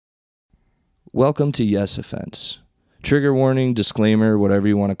Welcome to Yes Offense. Trigger warning, disclaimer, whatever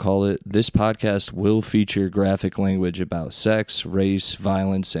you want to call it. This podcast will feature graphic language about sex, race,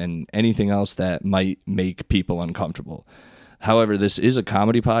 violence, and anything else that might make people uncomfortable. However, this is a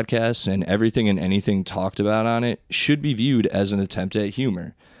comedy podcast, and everything and anything talked about on it should be viewed as an attempt at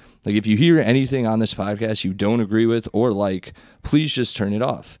humor. Like, if you hear anything on this podcast you don't agree with or like, please just turn it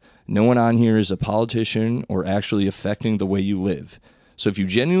off. No one on here is a politician or actually affecting the way you live. So if you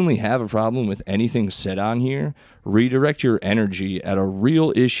genuinely have a problem with anything said on here, redirect your energy at a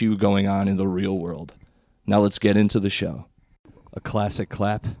real issue going on in the real world. Now let's get into the show. A classic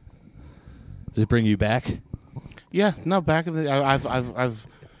clap. Does it bring you back? Yeah, no. Back in the, I've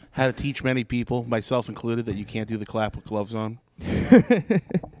had to teach many people, myself included, that you can't do the clap with gloves on.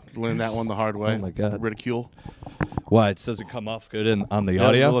 Learned that one the hard way. Oh my God. Ridicule. Why? It doesn't come off good on the It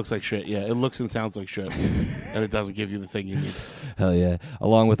audio? looks like shit. Yeah, it looks and sounds like shit, and it doesn't give you the thing you need. Hell yeah.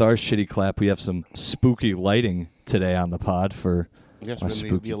 Along with our shitty clap, we have some spooky lighting today on the pod for Yes, our from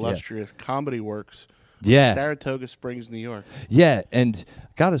spooky. the illustrious Comedy Works, Yeah. Saratoga Springs, New York. Yeah, and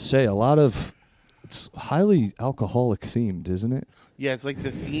gotta say, it's highly alcoholic themed, isn't it? Yeah, it's like the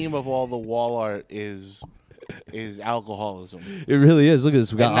theme of all the wall art is alcoholism. It really is. Look at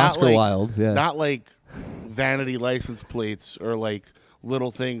this. We got And not Oscar like- Wilde. Yeah. Not like vanity license plates or like little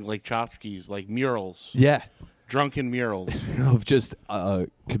things like tchotchkes, like murals, yeah. drunken murals. Of just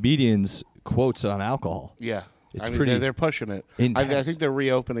comedians' quotes on alcohol. Yeah, It's I mean, pretty they're pushing it. I intense. think they're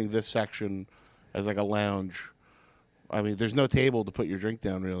reopening this section as like a lounge. I mean, there's no table to put your drink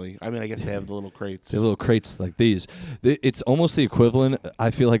down, really. I mean, I guess they have the little crates. The little crates like these. It's almost the equivalent,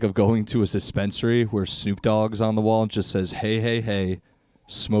 I feel like, of going to a dispensary where Snoop Dogg's on the wall and just says, hey, hey, hey,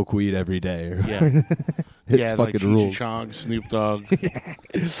 smoke weed every day. Yeah, It's yeah, fucking like rules. Chong, Snoop Dogg,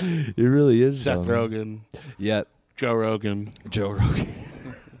 It really is. Seth Rogen, Yeah. Joe Rogan, Joe Rogan.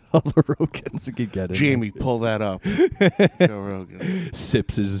 All the Rogans you could get in. Jamie, pull that up. Joe Rogan.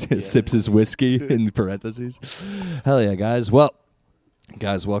 Sips his whiskey in parentheses. Hell yeah, guys. Well,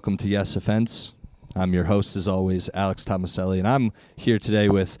 guys, welcome to Yes Offense. I'm your host, as always, Alex Tomaselli, and I'm here today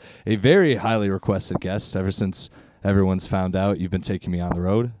with a very highly requested guest. Ever since everyone's found out you've been taking me on the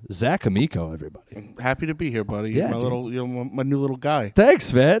road, Zac Amico, everybody. I'm happy to be here, buddy. Yeah, my dude. little, my new little guy.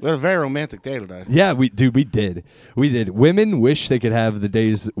 Thanks, man. We had a very romantic day today. Yeah, we did. Women wish they could have the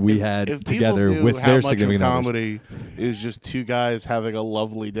days we had If together people knew with how their much of significant others. comedy is just two guys having a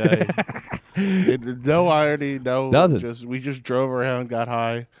lovely day. No irony, no. Nothing. We just drove around, got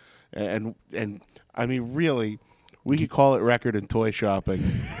high, and I mean, really, we could call it record and toy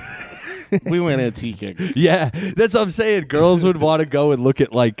shopping. We went antiquing. Yeah, that's what I'm saying. Girls would want to go and look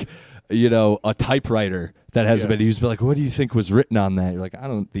at, like, you know, a typewriter that hasn't been used. But like, what do you think was written on that? You're like, I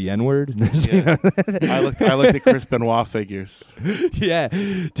don't. The N-word. Yeah. I looked at Chris Benoit figures. Yeah,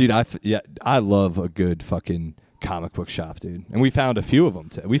 dude. I love a good fucking comic book shop, dude. And we found a few of them.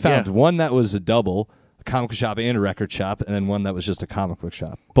 We found one that was a double, a comic book shop and a record shop, and then one that was just a comic book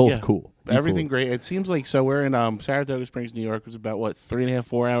shop. Both cool. Everything great. It seems like we're in Saratoga Springs, New York. It's about 3.5,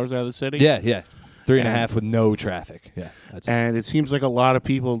 4 hours out of the city. Yeah. 3.5 with no traffic. Yeah, that's it. And it seems like a lot of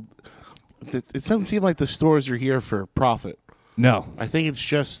people. It doesn't seem like the stores are here for profit. No. I think it's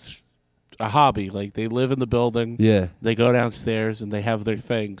just a hobby. Like, they live in the building. Yeah. They go downstairs and they have their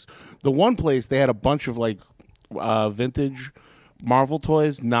things. The one place, they had a bunch of like vintage Marvel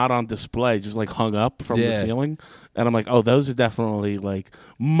toys not on display, just like hung up from the ceiling. And I'm like, oh, those are definitely like,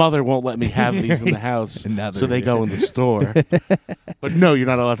 mother won't let me have these in the house. So they go in the store. But no, you're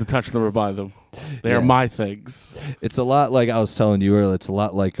not allowed to touch them or buy them. They are my things. It's a lot like I was telling you earlier. It's a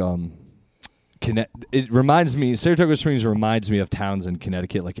lot like it reminds me. Saratoga Springs reminds me of towns in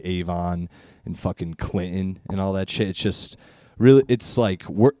Connecticut, like Avon and fucking Clinton and all that shit. It's just really, it's like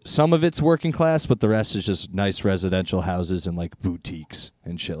some of it's working class, but the rest is just nice residential houses and like boutiques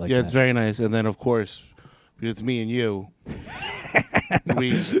and shit like that. Yeah, it's very nice. And then, of course, because it's me and you,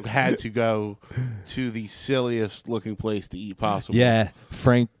 we had to go to the silliest looking place to eat possible. Yeah,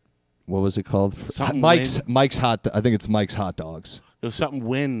 Frank. What was it called? Mike's hot. I think it's Mike's Hot Dogs. It was something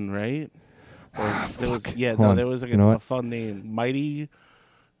Win, right? Or there was, there was like a fun name. Mighty.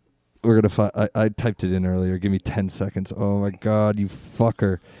 We're gonna find. I typed it in earlier. Give me 10 seconds. Oh my God, you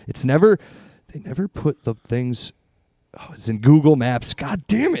fucker! It's never. They never put the things. Oh, it's in Google Maps. God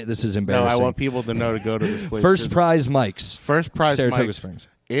damn it! This is embarrassing. No, I want people to know to go to this place. First Prize Mike's. First Prize Saratoga Mike's. Springs.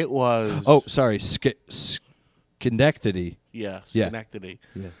 It was. Oh, sorry. Schenectady. Yeah, Yeah. Schenectady.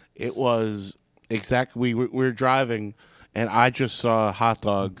 Yeah. It was exactly. We were driving, and I just saw hot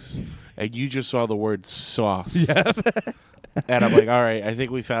dogs, and you just saw the word sauce. Yeah. And I'm like, all right, I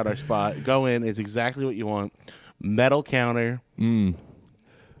think we found our spot. Go in. It's exactly what you want. Metal counter.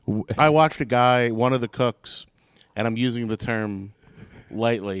 I watched a guy, one of the cooks, and I'm using the term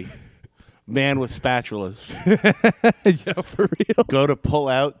lightly, man with spatulas. Yo, for real. Go to pull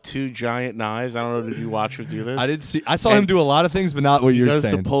out 2 giant knives. I don't know, did you watch him do this? I didn't see. I saw him do a lot of things, but not what you're saying.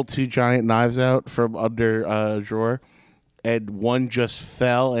 He goes to pull 2 giant knives out from under a drawer, and one just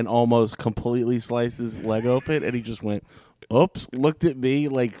fell and almost completely sliced his leg open, and he just went, oops, looked at me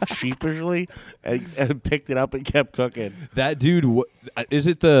like sheepishly, and picked it up and kept cooking. That dude, is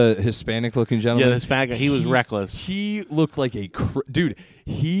it the Hispanic-looking gentleman? Yeah, the Hispanic guy. He was reckless. He looked like a dude.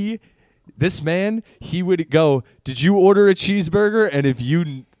 This man, he would go, did you order a cheeseburger? And if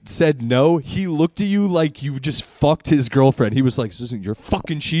you said no, he looked at you like you just fucked his girlfriend. He was like, this isn't your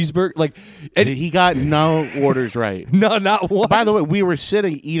fucking cheeseburger. Like, and he got no orders right. No, not one. By the way, we were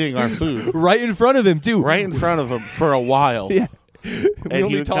sitting eating our food. Right in front of him, too. Right in front of him for a while. Yeah. And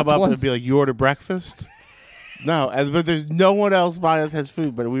he would come up and be like, you ordered breakfast? No, but there's no one else by us has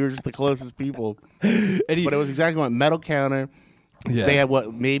food, but we were just the closest people. But it was exactly what metal counter. Yeah. They had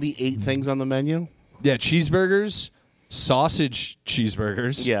maybe 8 things on the menu? Yeah, cheeseburgers, sausage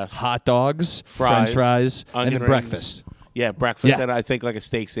cheeseburgers, yes, hot dogs, fries, French fries, and then rings. breakfast. Yeah, breakfast, and I think like a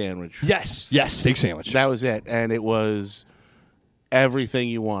steak sandwich. Yes, steak sandwich. That was it, and it was everything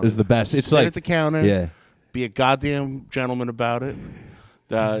you wanted. It was the best. It's sit like at the counter. Yeah. Be a goddamn gentleman about it.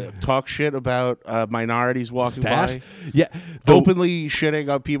 Talk shit about minorities walking Staff? by. Yeah. Openly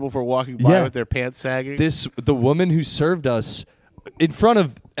shitting on people for walking by with their pants sagging. The woman who served us in front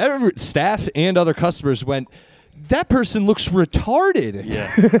of staff and other customers went, that person looks retarded.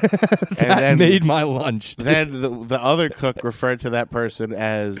 Yeah. And then made my lunch. Dude. Then the other cook referred to that person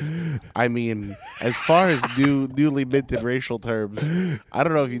as, as far as newly minted racial terms, I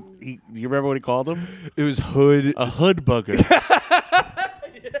don't know if you remember what he called him? It was hood. A hood bugger.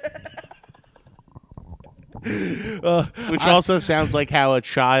 Which also sounds like how a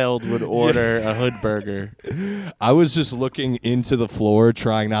child would order a hood burger. I was just looking into the floor,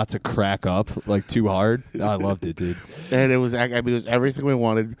 trying not to crack up like too hard. I loved it, dude. And it was everything we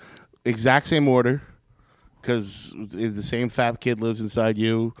wanted. Exact same order, because the same fat kid lives inside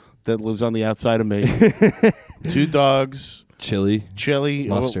you that lives on the outside of me. 2 dogs. Chili,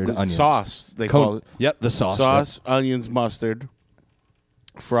 mustard, onions. Sauce, they call it. Yep, the sauce. Sauce, onions, mustard,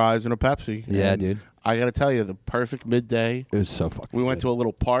 fries, and a Pepsi. Yeah, dude. I got to tell you, the perfect midday. It was so fucking We went to a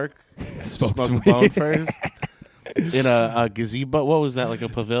little park, smoked a bone first, in a gazebo. What was that, like a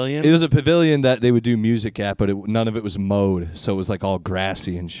pavilion? It was a pavilion that they would do music at, but none of it was mowed, so it was like all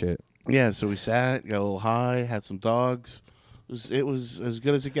grassy and shit. Yeah, so we sat, got a little high, had some dogs. It was as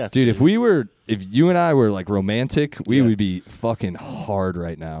good as it gets. Dude, if you and I were like romantic, we would be fucking hard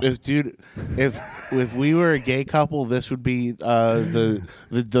right now. If we were a gay couple, this would be the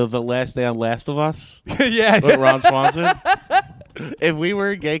last day on Last of Us. Yeah. With Ron Swanson. If we were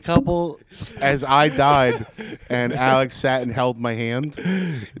a gay couple, as I died and Alex sat and held my hand,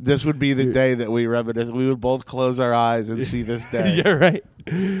 this would be the day that we reminisce. We would both close our eyes and see this day. Yeah, right.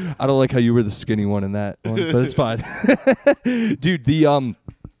 I don't like how you were the skinny one in that one, but it's fine. Dude, the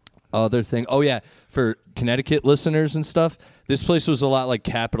other thing. Oh, yeah. For Connecticut listeners and stuff, this place was a lot like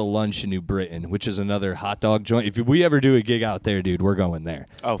Capital Lunch in New Britain, which is another hot dog joint. If we ever do a gig out there, dude, we're going there.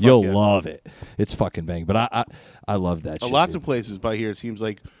 Oh, you'll love it. It's fucking bang. But I love that shit. Lots dude. of places by here, it seems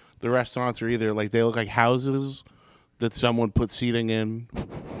like the restaurants are either like they look like houses that someone put seating in,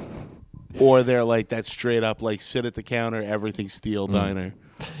 or they're like that straight up like sit at the counter, everything steel diner.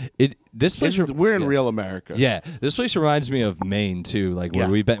 This place we're in real America. Yeah, this place reminds me of Maine too, like where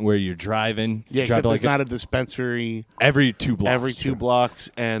we've been, where you're driving. Yeah, except there's not a dispensary every 2 blocks. Every 2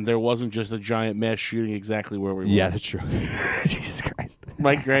 blocks, and there wasn't just a giant mass shooting exactly where we were. Yeah, that's true. Jesus Christ.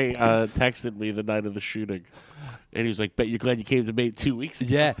 Mike Gray texted me the night of the shooting. And he was like, bet you're glad you came to Maine 2 weeks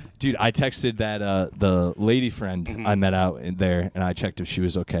ago. Yeah, dude, I texted that the lady friend I met out in there, and I checked if she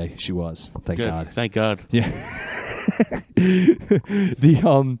was okay. She was. Thank God. Thank God. Yeah.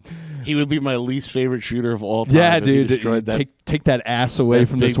 He would be my least favorite shooter of all time. Yeah, if dude. he destroyed that, take that ass away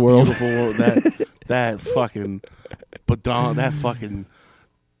from this world. that fucking badon, that fucking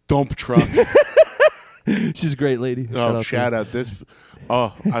dump truck. She's a great lady. Shout out this.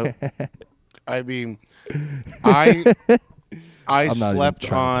 I mean, I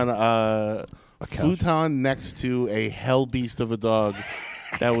slept on a futon next to a hell beast of a dog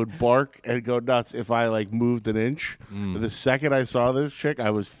that would bark and go nuts if I like moved an inch. The second I saw this chick, I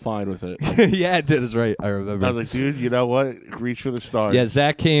was fine with it. Yeah, that's right. I remember. I was like, dude, you know what? Reach for the stars. Yeah,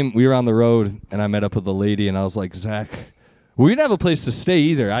 Zach came. We were on the road, and I met up with a lady, and I was like, Zach, we didn't have a place to stay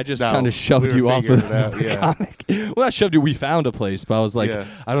either. I just kind of shoved you off with a comic. Well, I shoved you. We found a place, but I was like,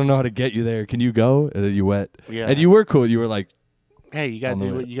 I don't know how to get you there. Can you go? And then you went. Yeah. And you were cool. You were like, hey, you got to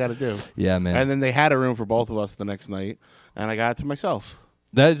do what you got to do. Yeah, man. And then they had a room for both of us the next night, and I got it to myself.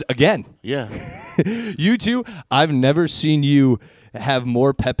 That again. Yeah. You two, I've never seen you have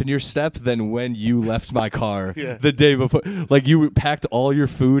more pep in your step than when you left my car the day before. Like, you packed all your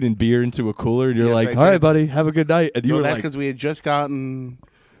food and beer into a cooler, and you're like, all right, buddy, have a good night. And you were that's like, because we had just gotten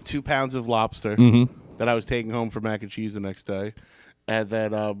 2 pounds of lobster that I was taking home for mac and cheese the next day. And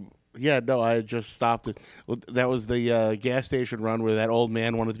then, I had just stopped it. That was the gas station run where that old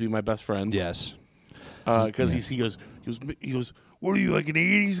man wanted to be my best friend. yes. Because he goes, what are you, like an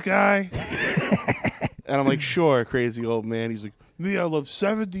 80s guy? And I'm like, sure, crazy old man. He's like, me, I love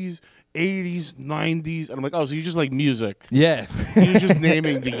 70s, 80s, 90s. And I'm like, oh, so you just like music. Yeah. He was just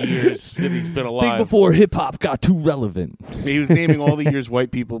naming the years that he's been alive. Think before hip-hop got too relevant. He was naming all the years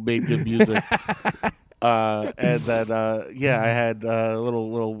white people made good music. And then, I had a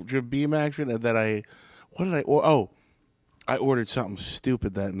little Jim Beam action. And then I ordered something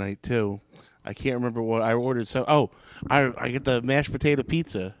stupid that night, too. I can't remember what I ordered. I get the mashed potato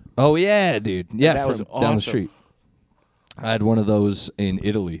pizza. Oh, yeah, dude. Yeah, that was awesome. Down the street. I had one of those in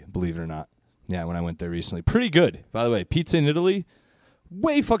Italy, believe it or not. Yeah, when I went there recently. Pretty good. By the way, pizza in Italy,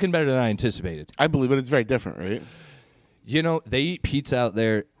 way fucking better than I anticipated. I believe it. It's very different, right? You know, they eat pizza out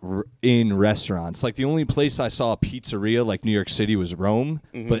there in restaurants. Like, the only place I saw a pizzeria like New York City was Rome.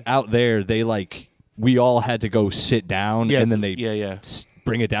 Mm-hmm. But out there, we all had to go sit down, and then they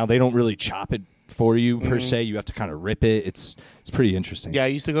bring it down. They don't really chop it for you, per se. You have to kind of rip it. It's pretty interesting. Yeah, I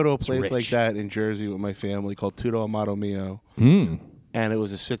used to go to a place like that in Jersey with my family called Tutto Amato Mio. And it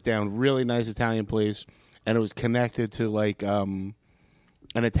was a sit-down, really nice Italian place, and it was connected to, like, an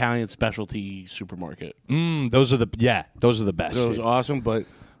Italian specialty supermarket. Those are the best. So it was awesome, but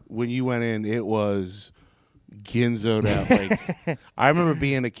when you went in, it was ginzoed out. Like, I remember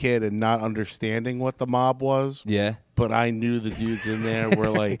being a kid and not understanding what the mob was. Yeah. But I knew the dudes in there were,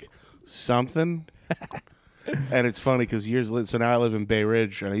 like, something. And it's funny because years later, so now I live in Bay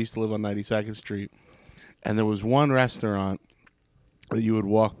Ridge, and I used to live on 92nd Street, and there was one restaurant that you would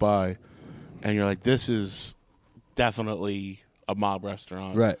walk by, and you're like, this is definitely a mob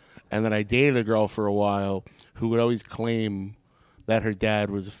restaurant. Right. And then I dated a girl for a while who would always claim that her dad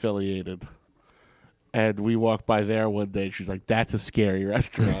was affiliated. And we walked by there one day, and she's like, that's a scary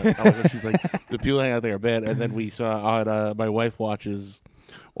restaurant. She's like, the people hang out there are bad. And then we saw on my wife watches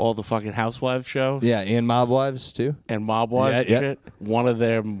all the fucking Housewives shows. Yeah, and Mob Wives, too. And Mob Wives and shit. One of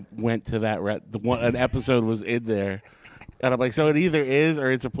them went to that. An episode was in there. And I'm like, so it either is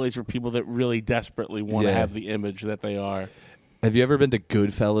or it's a place for people that really desperately want to have the image that they are. Have you ever been to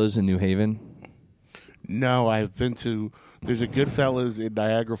Goodfellas in New Haven? No, I've been to. There's a Goodfellas in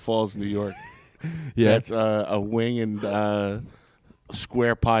Niagara Falls, New York. Yeah. That's a wing and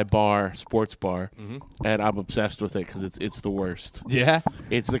square pie bar, sports bar, and I'm obsessed with it because it's the worst. Yeah,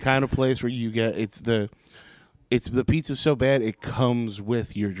 it's the kind of place where you get the pizza's so bad it comes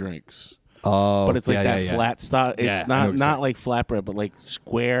with your drinks. Oh, but it's like that flat style. It's not like flatbread, but like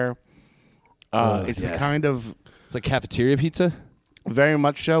square. It's the kind of it's like cafeteria pizza. Very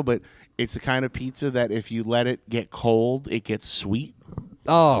much so, but it's the kind of pizza that if you let it get cold, it gets sweet.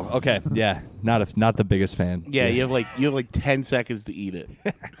 Oh, okay, yeah, not the biggest fan. Yeah, you have like 10 seconds to eat it.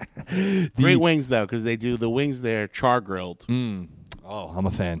 Great wings though, because they do the wings there char grilled. Oh, I'm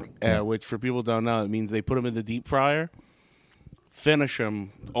a fan. Which for people who don't know, it means they put them in the deep fryer, finish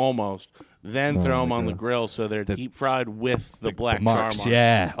them almost, then throw them on the grill so they're deep fried with the black char marks.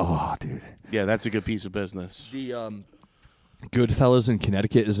 Yeah. Oh, dude. Yeah, that's a good piece of business. The Goodfellas in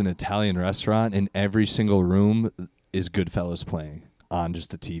Connecticut is an Italian restaurant, and every single room is Goodfellas playing on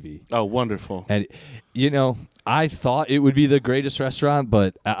just a TV. Oh, wonderful. And, I thought it would be the greatest restaurant,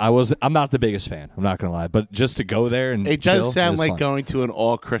 but I'm not the biggest fan. I'm not going to lie. But just to go there and it chill, does sound like fun. going to an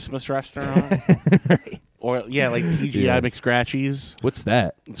all-Christmas restaurant. Or, like TGI McScratchy's. What's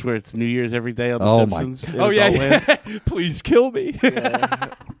that? It's where it's New Year's every day on The Simpsons. Oh, yeah. Please kill me. Yeah.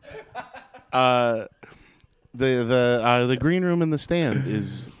 The green room in the stand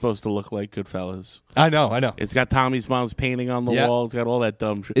is supposed to look like Goodfellas. I know. It's got Tommy's mom's painting on the wall. It's got all that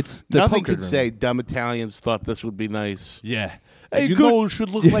dumb shit. It's nothing could say dumb Italians thought this would be nice. Yeah. Hey, it should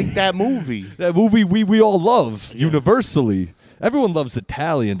look like that movie. That movie we all love universally. Everyone loves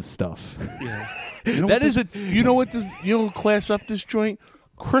Italian stuff. Yeah. You know what class up this joint?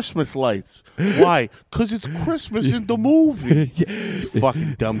 Christmas lights. Why? Because it's Christmas in the movie.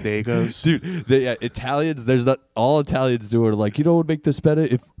 Fucking dumb dagos. Dude, Italians, there's not all Italians do it like, you know what would make this better?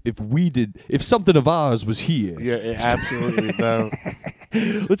 If something of ours was here. Yeah, absolutely. No.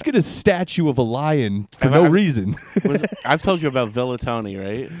 Let's get a statue of a lion for no reason. I've told you about Villa Tony,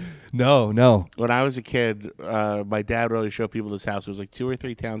 right? No. When I was a kid, my dad would always show people this house. It was like 2 or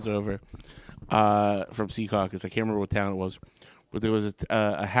 3 towns over from Secaucus. I can't remember what town it was. But there was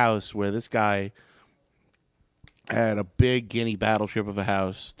a house where this guy had a big Guinea battleship of a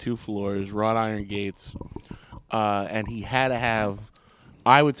house, 2 floors, wrought iron gates, and he had to have,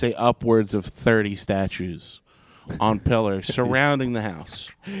 I would say, upwards of 30 statues on pillars surrounding the house.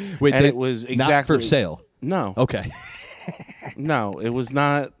 Wait, and it was exactly not for sale? No. Okay. No, it was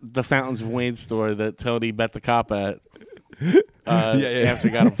not the Fountains of Wayne store that Tony met the cop at after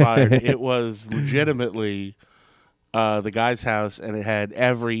he got him fired. It was legitimately the guy's house, and it had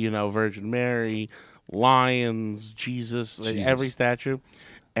every, Virgin Mary, lions, Jesus, every statue.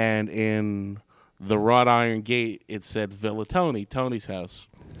 And in the wrought iron gate, it said Villa Tony, Tony's house.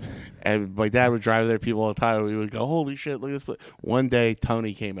 And my dad would drive there, people all the time. We would go, holy shit, look at this place. One day,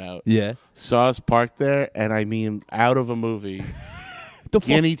 Tony came out. Yeah. Saw us parked there, and I mean, out of a movie.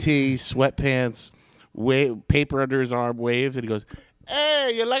 Guinea tee, sweatpants, paper under his arm, waved, and he goes,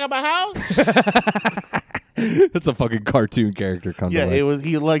 hey, you like my house? That's a fucking cartoon character coming. Yeah, it was.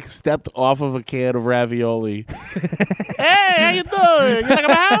 He stepped off of a can of ravioli. Hey, how you doing? You like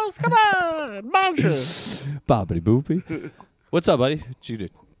my house? Come on, mancha. Boppity boopy. What's up, buddy? What you do?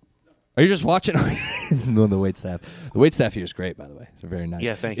 Are you just watching? This is one of the wait staff. The wait staff here is great, by the way. They're very nice.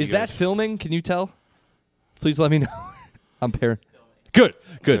 Yeah, thank you. Is that filming? Can you tell? Please let me know. I'm paranoid. Good.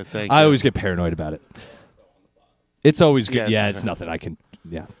 Thank I you. always get paranoid about it. It's always good. Yeah, Yeah, it's nothing I can.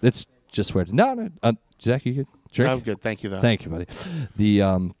 Yeah, it's just where. No. Zach, you good? Drink? I'm good. Thank you, though. Thank you, buddy.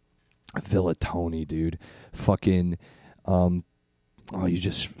 The Villa Tony, dude. Fucking. You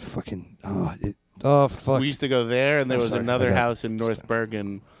just fucking. Fuck. We used to go there, and there was sorry. another house in North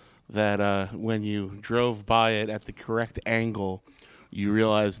Bergen that when you drove by it at the correct angle, you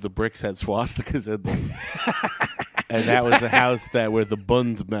realized the bricks had swastikas in them. And that was a house where the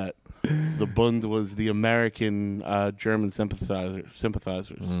Bund met. The Bund was the American German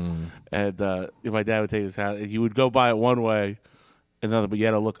sympathizers. And my dad would take his house. You would go by it one way, but you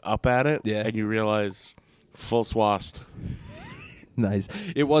had to look up at it, and you realize full swast. Nice.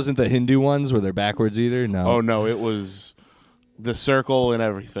 It wasn't the Hindu ones where they're backwards either? No. Oh, no. It was the circle and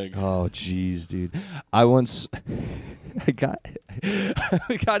everything. Oh, jeez, dude. I once I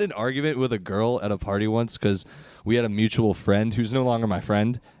got an argument with a girl at a party once because we had a mutual friend who's no longer my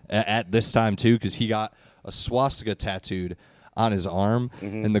friend at this time, too, because he got a swastika tattooed on his arm,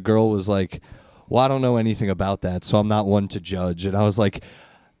 and the girl was like, well, I don't know anything about that, so I'm not one to judge. And I was like,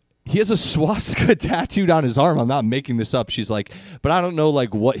 he has a swastika tattooed on his arm. I'm not making this up. She's like, but I don't know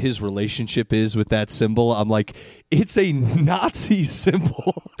what his relationship is with that symbol. I'm like, it's a Nazi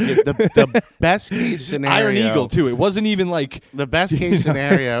symbol. The best case scenario. Iron Eagle too. It wasn't even the best case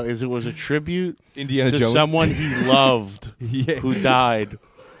scenario is it was a tribute Indiana to Jones. someone he loved Yeah. who died,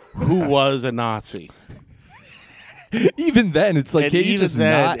 who was a Nazi. Even then, it's like, And can't you even just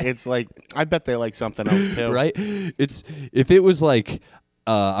then, not? it's like, I bet they like something else too. Right? It's if it was like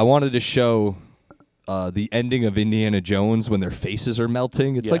I wanted to show the ending of Indiana Jones when their faces are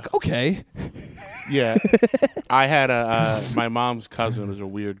melting. It's like, okay. Yeah. I had my mom's cousin is a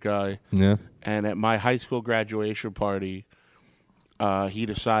weird guy. Yeah. And at my high school graduation party, he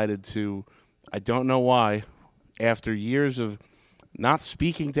decided to, I don't know why, after years of not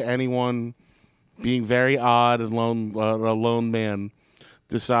speaking to anyone, being very odd and a lone man,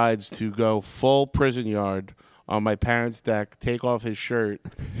 decides to go full prison yard on my parents' deck, take off his shirt,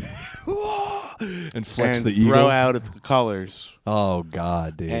 and flex and the throw ego. out at the colors. Oh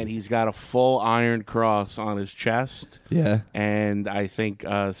God, dude. And he's got a full iron cross on his chest. Yeah. And I think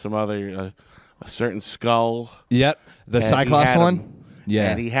some other, a certain skull. Yep. The And Cyclops he had one. him,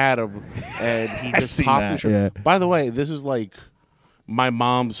 Yeah. And he had him, and he just seen popped that, his shirt. yeah. By the way, this is like my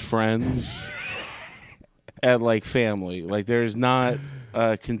mom's friends and family. There's not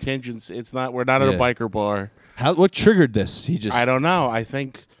contingency. It's not. We're not at a biker bar. What triggered this? He just. I don't know. I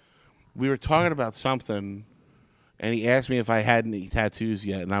think we were talking about something, and he asked me if I had any tattoos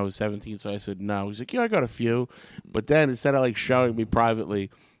yet, and I was 17, so I said no. He's like, yeah, I got a few. But then instead of showing me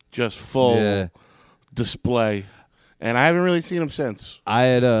privately, just full display. And I haven't really seen him since. I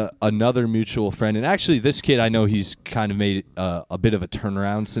had another mutual friend, and actually this kid, I know he's kind of made a bit of a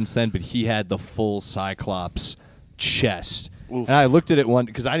turnaround since then, but he had the full Cyclops chest. Oof. And I looked at it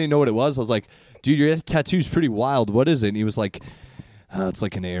because I didn't know what it was. I was like, dude, your tattoo's pretty wild. What is it? And he was like, it's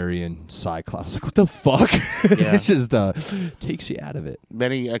like an Aryan cyclops. I was like, what the fuck? Yeah. It just takes you out of it.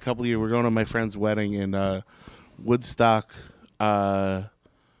 A couple of years, we're going to my friend's wedding in Woodstock, New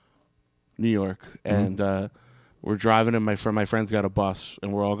York, and we're driving, and my friend's got a bus,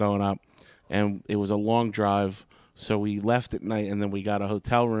 and we're all going up, and it was a long drive, so we left at night, and then we got a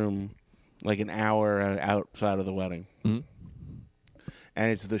hotel room like an hour outside of the wedding. Mm-hmm.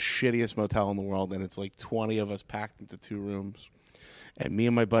 And it's the shittiest motel in the world, and it's like 20 of us packed into 2 rooms. And me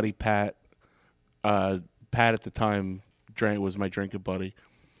and my buddy Pat at the time was my drinking buddy.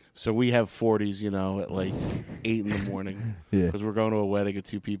 So we have 40s, at like 8 in the morning. Yeah. Because we're going to a wedding of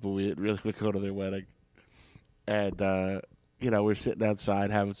 2 people. We really quick go to their wedding. And, we're sitting outside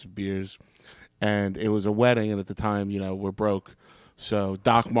having some beers. And it was a wedding, and at the time, we're broke. So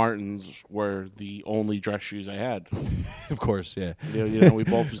Doc Martens were the only dress shoes I had. Of course, yeah. We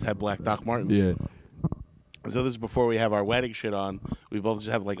both just had black Doc Martens. Yeah. So this is before we have our wedding shit on. We both just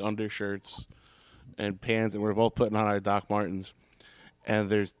have like undershirts and pants, and we're both putting on our Doc Martens.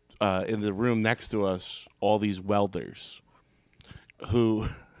 And there's in the room next to us all these welders who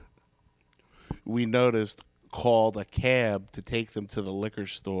we noticed called a cab to take them to the liquor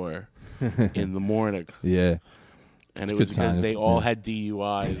store in the morning. Yeah. And it was because they all had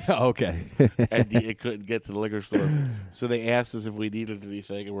DUIs. Okay. And it couldn't get to the liquor store. So they asked us if we needed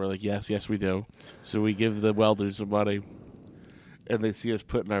anything, and we're like, yes, we do. So we give the welders some money, and they see us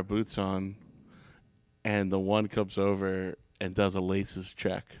putting our boots on, and the one comes over and does a laces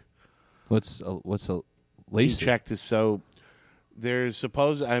check. What's a laces? He checked his so there's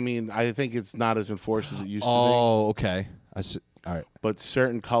I think it's not as enforced as it used to be. Oh, okay. I see. All right. But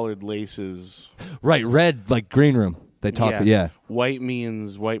certain colored laces. Right, red, like green room. They talk, yeah. White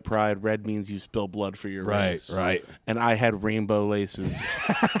means white pride. Red means you spill blood for your race. Right. And I had rainbow laces.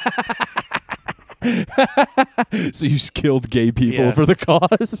 So you killed gay people for the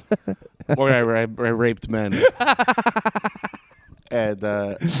cause? Or I raped men. And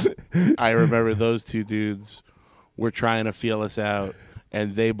I remember those 2 dudes were trying to feel us out.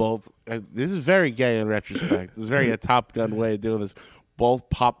 And they both, this is very gay in retrospect. This is very a Top Gun way of doing this. Both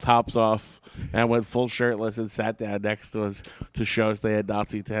popped tops off and went full shirtless and sat down next to us to show us they had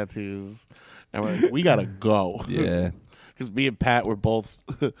Nazi tattoos. And we're like, we got to go. Yeah. Because me and Pat were both,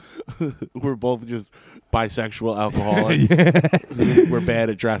 just bisexual alcoholics. We're bad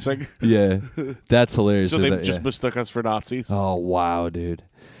at dressing. Yeah. That's hilarious. So they just mistook us for Nazis. Oh, wow, dude.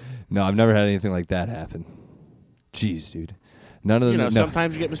 No, I've never had anything like that happen. Jeez, dude. None of them.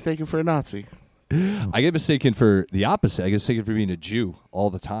 Sometimes you get mistaken for a Nazi. I get mistaken for the opposite. I get mistaken for being a Jew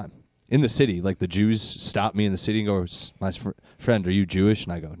all the time. In the city, like the Jews stop me in the city and go, "My friend, are you Jewish?"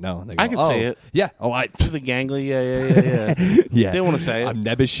 And I go, "No." And they go, I can say it. Yeah. The gangly. Yeah. Yeah. They want to say it. I'm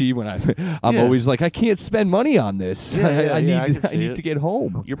nebbishy when I'm always like, I can't spend money on this. I need to get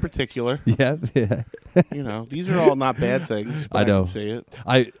home. You're particular. Yeah. These are all not bad things. But I know. I can say it.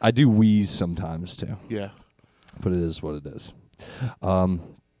 I do wheeze sometimes too. Yeah. But it is what it is.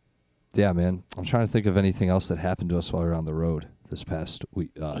 Yeah, man. I'm trying to think of anything else that happened to us while we were on the road this past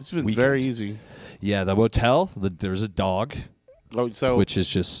week. It's been weekend. very easy. Yeah, the motel. There's a dog. Oh, so which is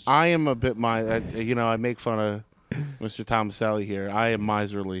just. I am a bit I make fun of Mr. Tomaselli here. I am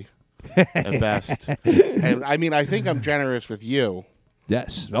miserly at best, and I think I'm generous with you.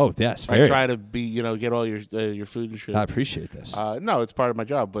 Yes. Oh, yes. I try to be, get all your food and shit. I appreciate this. No, it's part of my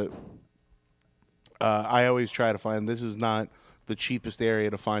job, but I always try to find. This is not the cheapest area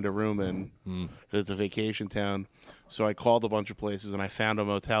to find a room in. It's a vacation town, so I called a bunch of places and I found a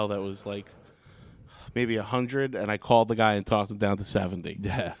motel that was like maybe 100, and I called the guy and talked him down to 70.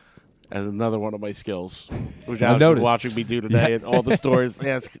 Yeah. As another one of my skills, which I've I've noticed. been watching me do today at all the stores,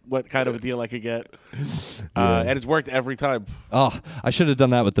 ask what kind of a deal I could get. And it's worked every time. Oh, I should have done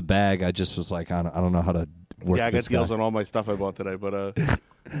that with the bag. I just was like, I don't know how to work I got this deals guy. on all my stuff I bought today. But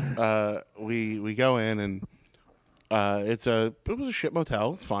we go in, and it was a shit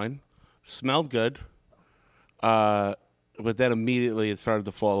motel. It's fine. Smelled good. But then immediately it started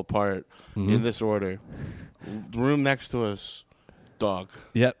to fall apart in this order. The room next to us, dog.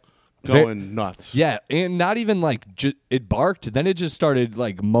 Yep. Going nuts. Yeah, and not even like it barked. Then it just started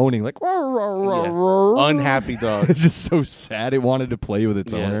like moaning, like unhappy dog. It's just so sad. It wanted to play with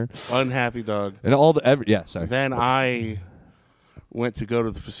its owner. Unhappy dog. And sorry. Then I went to go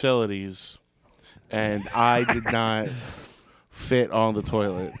to the facilities, and I did not fit on the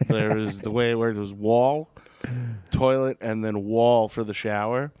toilet. There was the way where it was wall, toilet, and then wall for the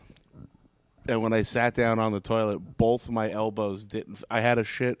shower. And when I sat down on the toilet, both my elbows didn't. I had a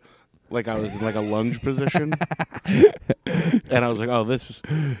shit like I was in like a lunge position, and I was like, "Oh, this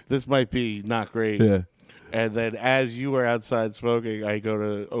might be not great." Yeah. And then as you were outside smoking, I go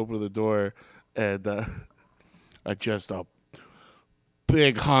to open the door, and just a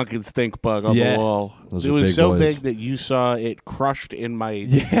big honking stink bug on the wall. Those it are was big so boys. big that you saw it crushed in my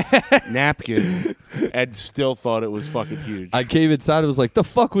napkin and still thought it was fucking huge. I came inside and was like, the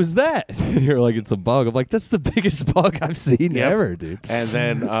fuck was that? And you're like, it's a bug. I'm like, that's the biggest bug I've seen ever, dude. And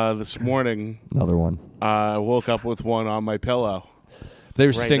then this morning, another one. I woke up with one on my pillow. They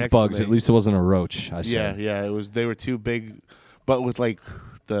were right stink next to bugs. me. At least it wasn't a roach. I said. Yeah. It was. They were too big, but with like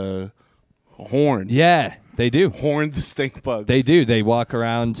the horn. Yeah, they do. Horned stink bugs. They do. They walk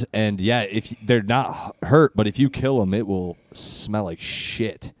around, and if they're not hurt, but if you kill them, it will smell like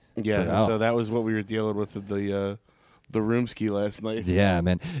shit. Yeah. So that was what we were dealing with at the room ski last night. Yeah,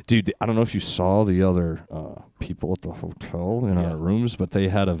 man. Dude, I don't know if you saw the other people at the hotel in our rooms, but they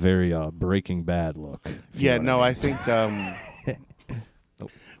had a very Breaking Bad look. Yeah, no, I think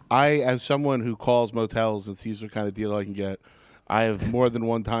I, as someone who calls motels and sees what kind of deal I can get, I have more than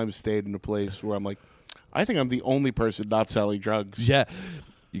one time stayed in a place where I'm like, I think I'm the only person not selling drugs. Yeah.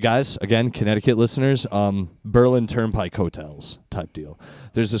 You guys, again, Connecticut listeners, Berlin Turnpike hotels type deal.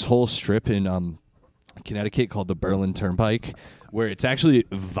 There's this whole strip in Connecticut called the Berlin Turnpike where it's actually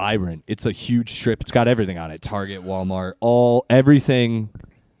vibrant. It's a huge strip. It's got everything on it. Target, Walmart, everything,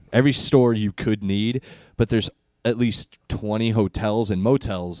 every store you could need. But there's at least 20 hotels and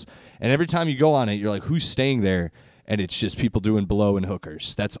motels. And every time you go on it, you're like, who's staying there? And it's just people doing blow and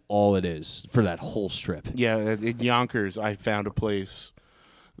hookers. That's all it is for that whole strip. Yeah, in Yonkers, I found a place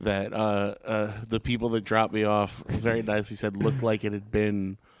that the people that dropped me off very nicely said looked like it had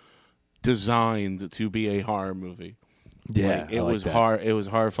been designed to be a horror movie. Yeah, like, it was it was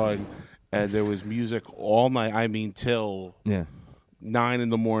horrifying, and there was music all night. I mean, till 9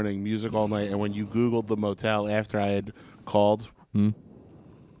 a.m, music all night. And when you Googled the motel after I had called,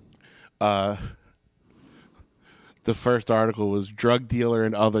 the first article was drug dealer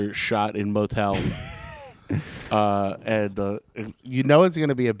and others shot in motel. And you know it's going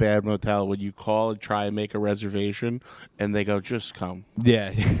to be a bad motel when you call and try and make a reservation, and they go, just come.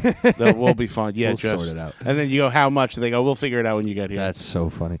 Yeah. We'll be fine. Yeah, we'll just sort it out. And then you go, how much? They go, we'll figure it out when you get here. That's so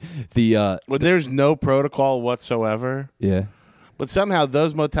funny. When there's no protocol whatsoever. Yeah. But somehow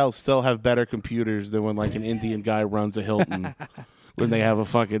those motels still have better computers than when like an Indian guy runs a Hilton. When they have a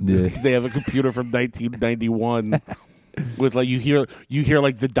they have a computer from 1991. With like you hear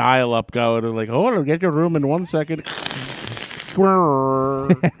like the dial up going and like, oh, I'll get your room in 1 second.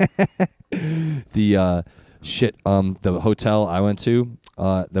 The hotel I went to,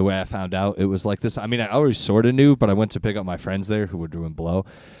 the way I found out it was like this. I mean, I always sort of knew, but I went to pick up my friends there who were doing blow,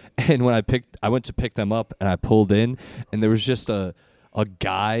 and when I went to pick them up and I pulled in, and there was just a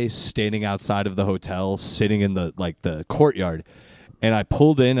guy standing outside of the hotel, sitting in the courtyard. And I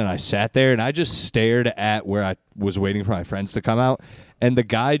pulled in and I sat there and I just stared at where I was waiting for my friends to come out. And the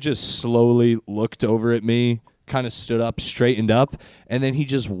guy just slowly looked over at me, kind of stood up, straightened up. And then he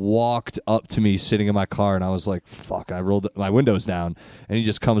just walked up to me sitting in my car. And I was like, fuck, I rolled my windows down. And he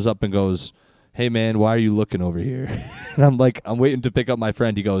just comes up and goes, hey, man, why are you looking over here? And I'm like, I'm waiting to pick up my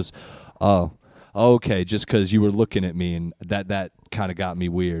friend. He goes, oh, okay, just because you were looking at me. And that kind of got me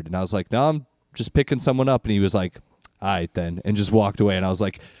weird. And I was like, no, I'm just picking someone up. And he was like, all right, then, and just walked away. And I was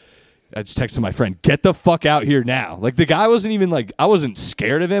like, I just texted my friend, get the fuck out here now. Like, the guy wasn't even like, I wasn't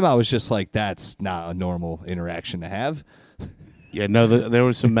scared of him. I was just like, that's not a normal interaction to have. Yeah, no, there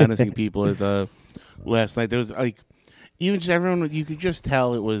was some menacing people at the last night. There was like, even just everyone, you could just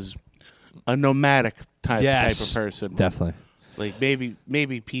tell it was a nomadic type of person. Definitely. Like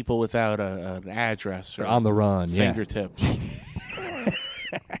maybe people without an address or on the run, fingertips.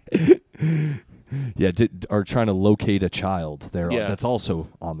 Yeah, or trying to locate a child. That's also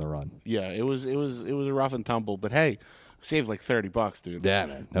on the run. Yeah, it was a rough and tumble, but hey, saved like $30, dude. Yeah,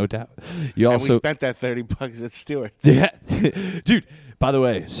 man, no doubt. We spent that $30 at Stewart's. Yeah, dude. By the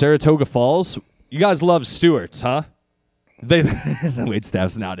way, Saratoga Falls. You guys love Stewart's, huh? The wait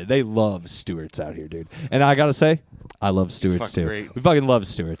staff's nodded. They love Stewart's out here, dude. And I gotta say, I love Stewart's too. Great. We fucking love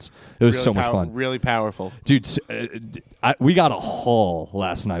Stewart's. It was so much fun. Really powerful, dude. We got a haul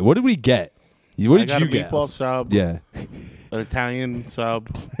last night. What did we get? What did you get? A meatball sub. Yeah. An Italian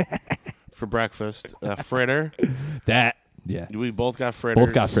sub for breakfast. A fritter. Yeah. We both got fritters.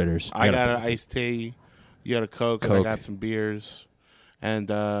 Both got fritters. I got an iced tea. You got a Coke. And I got some beers. And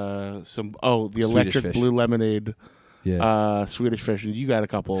the electric blue lemonade. Yeah. Swedish fish. And you got a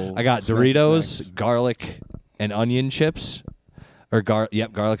couple. I got Doritos, garlic, and onion chips. Garlic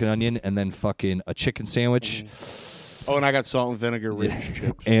and onion. And then fucking a chicken sandwich. Oh, and I got salt and vinegar rich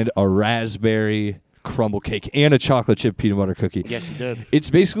chips. And a raspberry crumble cake and a chocolate chip peanut butter cookie. Yes, you did. It's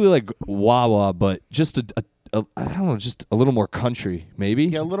basically like Wawa, but just I don't know, just a little more country, maybe.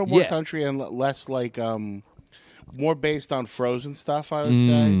 Yeah, a little more country and less like more based on frozen stuff, I would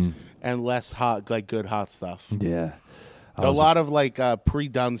say, and less hot, like good hot stuff. Yeah. A lot of like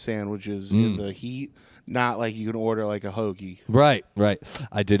pre-done sandwiches in the heat, not like you can order like a hoagie. Right.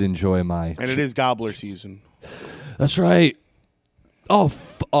 I did enjoy my. And it is gobbler season. That's right. Oh,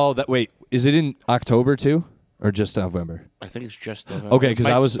 wait, is it in October too, or just November? I think it's just November. Okay, because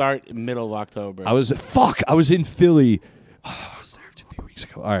I was start middle of October. I was in Philly. I was there a few weeks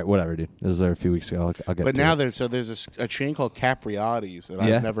ago. All right, whatever, dude. I was there a few weeks ago. I'll get. But to now it. there's a chain called Capriotti's that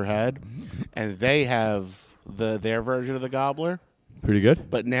I've never had, and they have their version of the gobbler. Pretty good.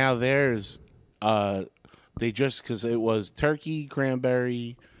 But now there's they just because it was turkey,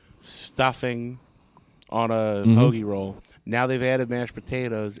 cranberry, stuffing on a hoagie roll. Now they've added mashed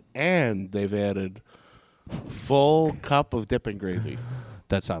potatoes and they've added full cup of dipping gravy.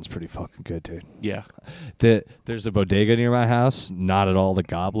 That sounds pretty fucking good, dude. Yeah. There's a bodega near my house, not at all the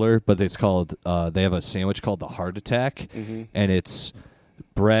gobbler, but it's called, they have a sandwich called the Heart Attack, and it's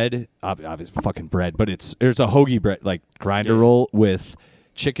bread, obviously fucking bread, but there's a hoagie bread, like grinder roll with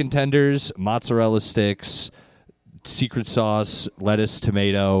chicken tenders, mozzarella sticks, secret sauce, lettuce,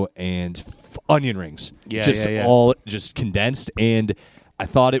 tomato, and onion rings. All just condensed, and I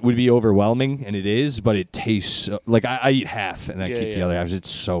thought it would be overwhelming, and it is, but it tastes like I eat half and I keep the other half. It's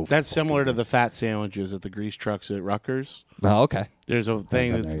so that's similar to the fat sandwiches at the grease trucks at Rutgers. Oh, okay. There's a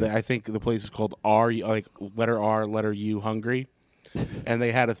thing that I think the place is called R, like letter R, letter U, Hungry. And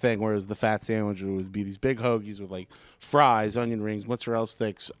they had a thing where it was the fat sandwich. It would be these big hoagies with like fries, onion rings, mozzarella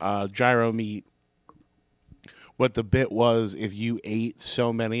sticks, gyro meat. What the bit was, if you ate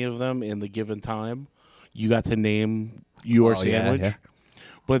so many of them in the given time, you got to name your sandwich. Yeah.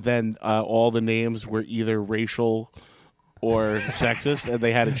 But then all the names were either racial or sexist, and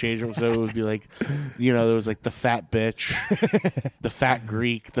they had to change them. So it would be like, there was like the fat bitch, the fat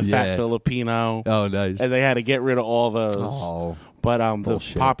Greek, the fat Filipino. Oh, nice. And they had to get rid of all those. Oh, but the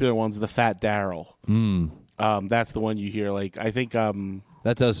popular one's the fat Daryl. That's the one you hear. Like I think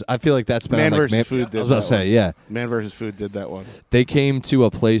that does. I feel like that's been Man on, vs. Food did I was about to say, yeah. Man vs. Food did that one. They came to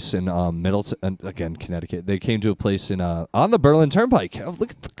a place in Middleton, again, Connecticut. They came to a place in on the Berlin Turnpike. Oh,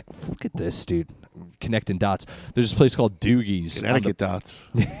 look at this, dude. Connecting dots. There's this place called Doogie's. Connecticut dots.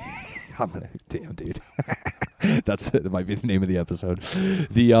 Damn, dude. That might be the name of the episode.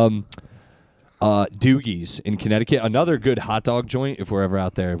 The Doogie's in Connecticut. Another good hot dog joint. If we're ever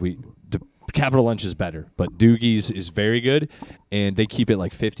out there, Capital Lunch is better, but Doogie's is very good, and they keep it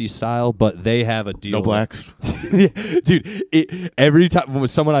like 50s style, but they have a deal. No blacks. Dude, every time when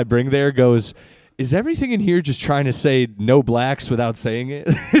someone I bring there goes, is everything in here just trying to say no blacks without saying it?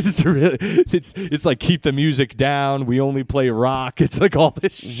 It's like keep the music down. We only play rock. It's like all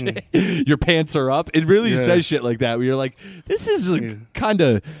this shit. Your pants are up. It really says shit like that. Where you're like, this is like kind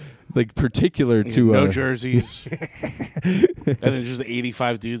of like particular to no jerseys, and then just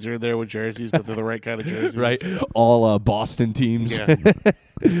 85 dudes are there with jerseys, but they're the right kind of jerseys, right? All Boston teams. Yeah.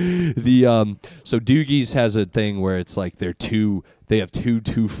 So Doogie's has a thing where it's like they have two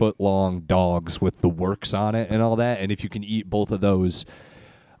 2-foot long dogs with the works on it and all that, and if you can eat both of those,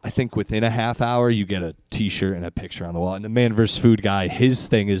 I think within a half hour you get a T-shirt and a picture on the wall. And the Man vs. Food guy, his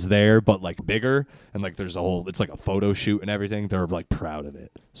thing is there, but like bigger, and like there's it's like a photo shoot and everything. They're like proud of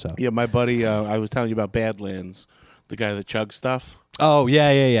it. So yeah, my buddy, I was telling you about Badlands, the guy that chugs stuff. Oh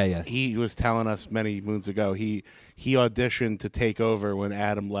yeah. He was telling us many moons ago. He auditioned to take over when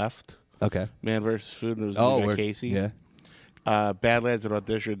Adam left. Okay. Man vs. Food, and it was the guy Casey. Yeah. Badlands had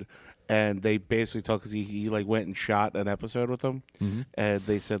auditioned. And they basically told, because he like went and shot an episode with them, and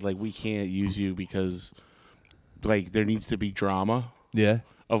they said like we can't use you because like there needs to be drama,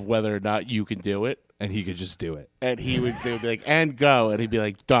 of whether or not you can do it, and he could just do it, and they would be like and go, and he'd be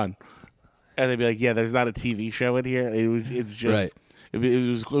like done, and they'd be like there's not a TV show in here. It's just right.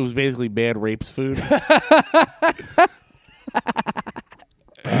 It was basically bad rapes food.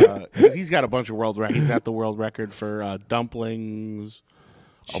 He's got a bunch of world records. He's got the world record for dumplings.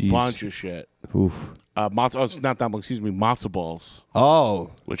 Jeez. A bunch of shit. Oof. It's not dumplings, excuse me, matzo balls. Oh.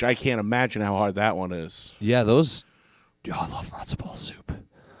 Which I can't imagine how hard that one is. Yeah, those... Oh, I love matzo ball soup.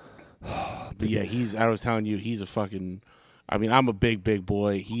 But yeah, I was telling you, he's a fucking... I mean, I'm a big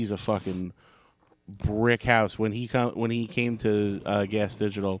boy. He's a fucking brick house. When he came to Gas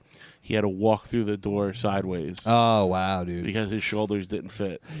Digital, he had to walk through the door sideways. Oh, wow, dude. Because his shoulders didn't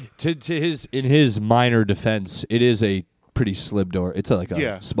fit. In his minor defense, it is a pretty slib door. It's like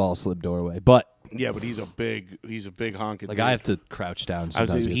a small slib doorway, but Yeah, but he's a big honking. Like dude. I have to crouch down. I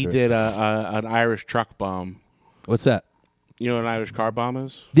was Sometimes he did an Irish truck bomb. What's that? You know what an Irish car bomb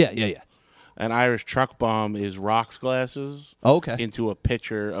is? Yeah. An Irish truck bomb is rocks glasses Okay. into a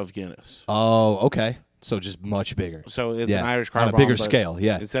pitcher of Guinness. Oh, okay. So just much bigger. So it's an Irish car on bomb. a bigger but scale,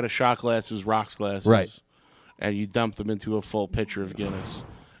 yeah. Instead of shot glasses, rocks glasses. Right. And you dump them into a full pitcher of Guinness.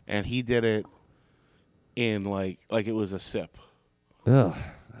 And he did it in like it was a sip. Ugh,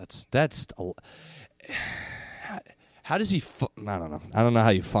 that's. How does he? I don't know. I don't know how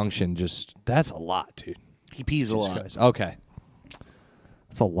you function. Just that's a lot, dude. He pees a lot. Christ. Okay.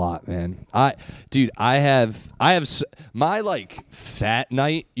 That's a lot, man. I have my like fat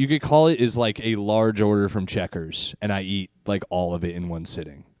night, you could call it, is like a large order from Checkers, and I eat like all of it in one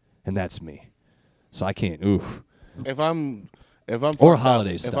sitting, and that's me. So I can't. Oof. If I'm or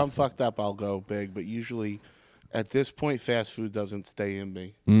holiday stuff. If I'm fucked up, I'll go big. But usually, at this point, fast food doesn't stay in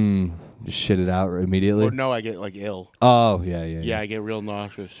me. Just shit it out immediately. Or no, I get like ill. Oh yeah. I get real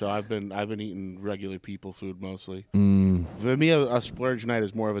nauseous. So I've been eating regular people food mostly. For me, a splurge night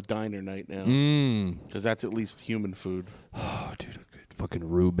is more of a diner night now. Because that's at least human food. Oh, dude, a good fucking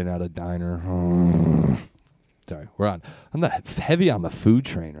Reuben at a diner. Oh. Sorry, I'm not heavy on the food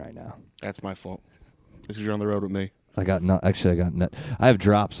train right now. That's my fault. This is you're on the road with me. I have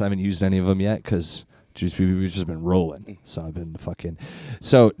drops. I haven't used any of them yet because we've just been rolling. So I've been fucking.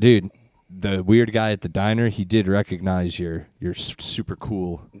 So, dude, the weird guy at the diner, he did recognize your super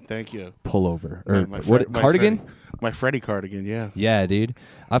cool. Thank you. Pullover or cardigan? My Freddy cardigan, yeah. Yeah, dude.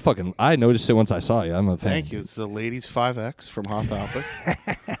 I noticed it once I saw you. I'm a fan. Thank you. It's the ladies 5X from Hot Topic.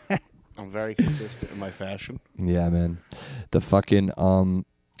 I'm very consistent in my fashion. Yeah, man. The fucking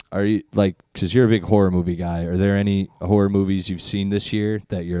are you like, because you're a big horror movie guy, are there any horror movies you've seen this year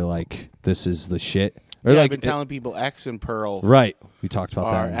that you're like, this is the shit? Or I've been telling people X and Pearl. Right. We talked about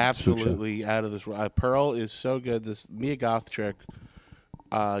are that. Absolutely out of this world. Pearl is so good. This Mia Goth chick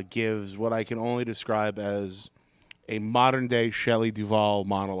gives what I can only describe as a modern day Shelley Duvall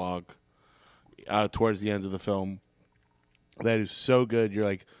monologue towards the end of the film. That is so good. You're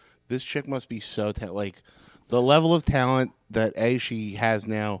like, this chick must be so like the level of talent that A, she has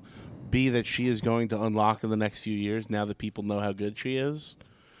now, B, that she is going to unlock in the next few years now that people know how good she is.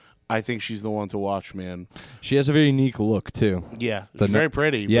 I think she's the one to watch, man. She has a very unique look, too. Yeah. She's very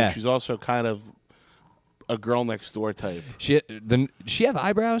pretty, yeah. But she's also kind of a girl next door type. She have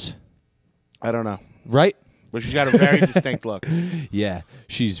eyebrows? I don't know. Right? But she's got a very distinct look. Yeah.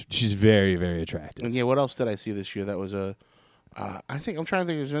 She's very, very attractive. And yeah, what else did I see this year that was I think I'm trying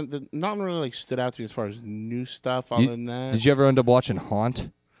to think. There's nothing really like stood out to me as far as new stuff other than that. Did you ever end up watching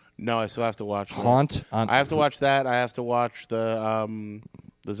Haunt? No, I still have to watch Haunt. I have to watch that. I have to watch the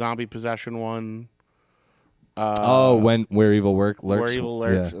zombie possession one. Where Evil Lurks. Where Evil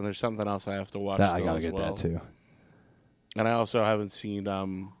Lurks, yeah. And there's something else I have to watch. I gotta get that too. And I also haven't seen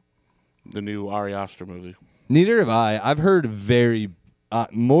the new Ari Aster movie. Neither have I. I've heard very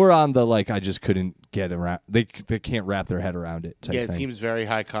more on the like. I just couldn't get around. They can't wrap their head around it. Yeah, it thing. seems very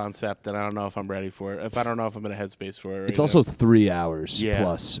high concept, and I don't know if I'm ready for it. I don't know if I'm in a headspace for it. It's also 3 hours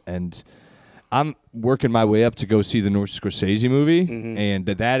plus, and I'm working my way up to go see the North Scorsese movie, and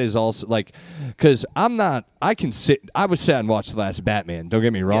that is also like, because I'm not. I can sit. I would sit and watch the last Batman. Don't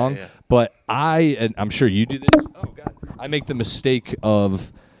get me wrong, but and I'm sure you do this. Oh God, I make the mistake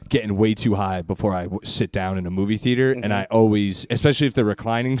of getting way too high before I sit down in a movie theater, and I always, especially if they're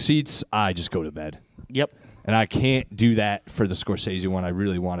reclining seats, I just go to bed. Yep. And I can't do that for the Scorsese one. I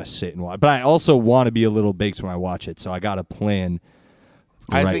really want to sit and watch, but I also want to be a little baked when I watch it, so I got to plan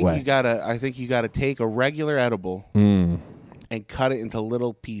the right way. I think you gotta take a regular edible and cut it into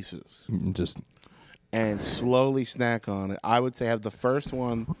little pieces, and slowly snack on it. I would say have the first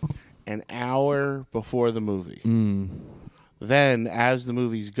one an hour before the movie. Then, as the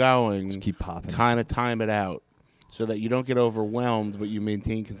movie's going, just keep popping. Kind of time it out so that you don't get overwhelmed, but you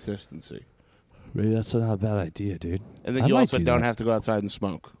maintain consistency. Maybe that's not a bad idea, dude. And then you also don't have to go outside and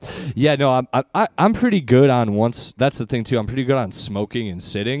smoke. Yeah, no, I'm pretty good on once. That's the thing too. I'm pretty good on smoking and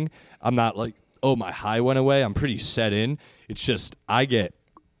sitting. I'm not like, oh, my high went away. I'm pretty set in. It's just I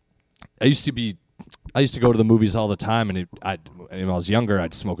used to go to the movies all the time, and when I was younger,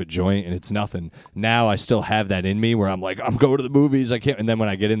 I'd smoke a joint, and it's nothing. Now I still have that in me where I'm like, I'm going to the movies. I can't. And then when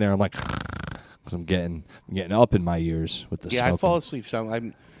I get in there, I'm like, because I'm getting up in my ears with the smoking. I fall asleep.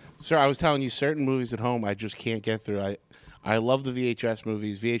 Sir, I was telling you, certain movies at home I just can't get through. I love the VHS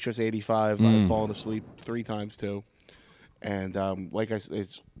movies. VHS 85, I've fallen asleep 3 times too. And like I said,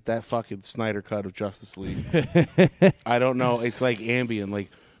 it's that fucking Snyder cut of Justice League. I don't know. It's like Ambien. Like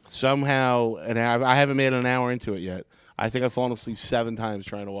somehow, and I haven't made an hour into it yet. I think I've fallen asleep 7 times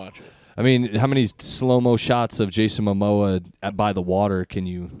trying to watch it. I mean, how many slow-mo shots of Jason Momoa by the water can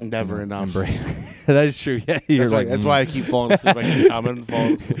you Never enough. That is true. Yeah, that's why I keep falling asleep. I keep coming and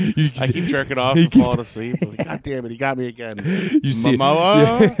falling asleep. I keep jerking off and falling asleep. I'm like, God damn it, he got me again. You see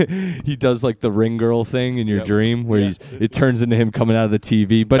Momoa? Yeah. He does like the ring girl thing in your dream where it turns into him coming out of the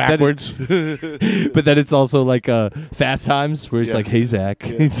TV. But backwards. But then it's also like Fast Times where he's like, hey, Zach.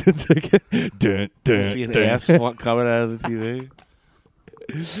 Yeah. It's like, you see an ass coming out of the TV.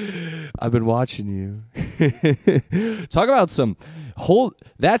 I've been watching you. Talk about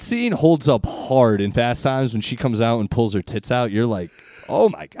that scene holds up hard in Fast Times when she comes out and pulls her tits out. You're like, oh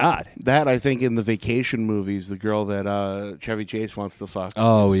my God. That, I think, in the vacation movies, the girl that Chevy Chase wants to fuck.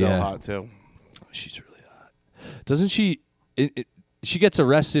 Oh, is yeah. so hot too. She's really hot. Doesn't she? She gets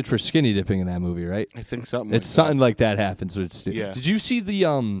arrested for skinny dipping in that movie, right? I think something. It's something like that happens. Yeah. Did you see the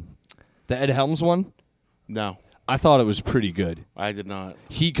Ed Helms one? No. I thought it was pretty good. I did not.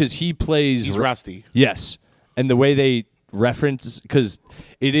 Because he plays... He's Rusty. Yes. And the way they reference... Because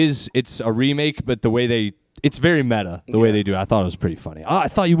it's a remake, but the way it's very meta, the way they do it. I thought it was pretty funny. I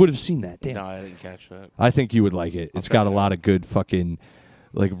thought you would have seen that. Damn. No, I didn't catch that. I think you would like it. It's got a lot of good fucking...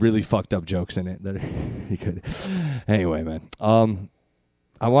 like really fucked up jokes in it that are you could. Anyway, man.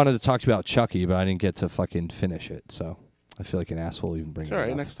 I wanted to talk to you about Chucky, but I didn't get to fucking finish it, so I feel like an asshole even bringing it up. It's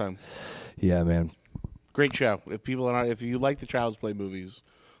all right, next time. Yeah, man. Great show. If you like the Child's Play movies,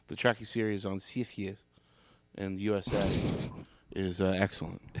 the Chucky series on CFU and USA is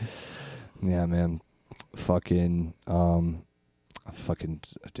excellent. Yeah, man. Fucking damn,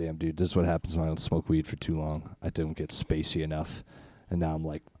 dude. This is what happens when I don't smoke weed for too long. I don't get spacey enough, and now I'm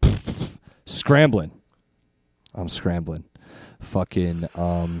like scrambling. I'm scrambling. Fucking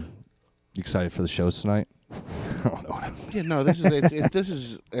excited for the shows tonight. I don't know what I was Yeah, no, this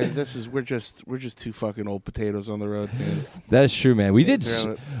is we're just two fucking old potatoes on the road, man. That's true, man.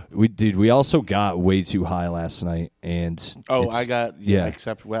 We also got way too high last night, and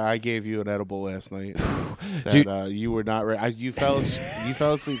except I gave you an edible last night that you were not ready. You fell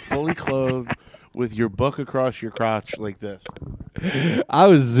asleep fully clothed with your book across your crotch like this.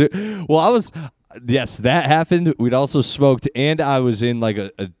 Yes, that happened. We'd also smoked, and I was in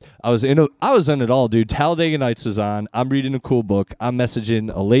I was in it all, dude. Talladega Nights was on. I'm reading a cool book. I'm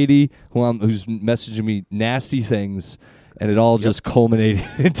messaging a lady who's messaging me nasty things, and it all just culminated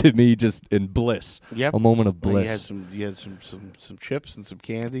into me just in bliss. Yep, a moment of bliss. You had some chips and some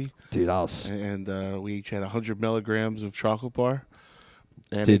candy, dude. And we each had 100 milligrams of chocolate bar.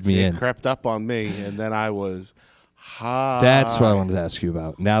 And it crept up on me, and then I was high. That's what I wanted to ask you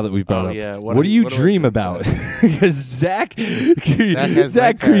about. Now that we've brought up, yeah. What do you dream about? Because Zach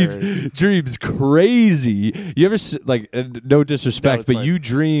dreams crazy. You ever no disrespect, but you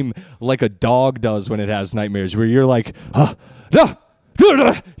dream like a dog does when it has nightmares, where you're like, no.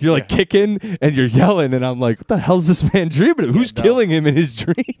 You're like kicking and you're yelling, and I'm like, what the hell is this man dreaming of? Who's killing him in his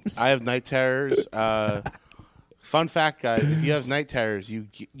dreams? I have night terrors. Fun fact, guys: if you have night terrors, you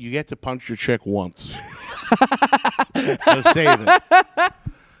get to punch your chick once. So save it.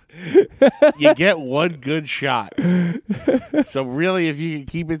 You get one good shot. So really, if you can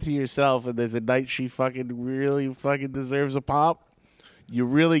keep it to yourself, and there's a night she really deserves a pop, you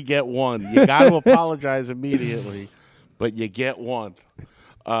really get one. You got to apologize immediately, but you get one.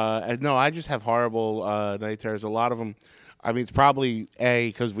 And no, I just have horrible night terrors. A lot of them. I mean, it's probably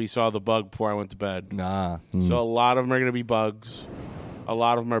because we saw the bug before I went to bed. Nah. So a lot of them are going to be bugs. A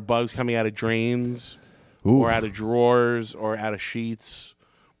lot of them are bugs coming out of drains. Oof. Or out of drawers, or out of sheets.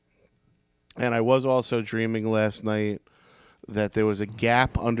 And I was also dreaming last night that there was a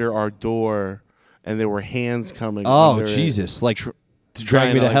gap under our door, and there were hands coming. Oh, Jesus! Like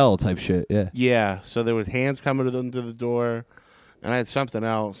drag me to hell type shit. Yeah. Yeah. So there was hands coming under the door, and I had something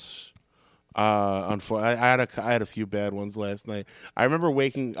else. I had a few bad ones last night. I remember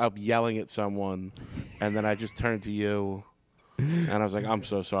waking up yelling at someone, and then I just turned to you. And I was like, I'm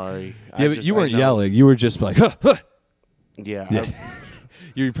so sorry. Yeah, but you weren't yelling. You were just like, huh, huh. Yeah.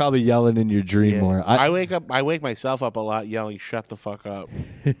 You were probably yelling in your dream more. I wake myself up a lot yelling, shut the fuck up.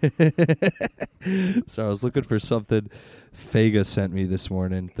 So I was looking for something Fega sent me this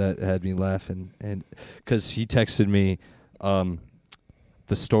morning that had me laughing. And because he texted me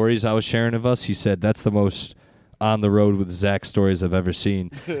the stories I was sharing of us, he said, that's the most on the road with Zach stories I've ever seen.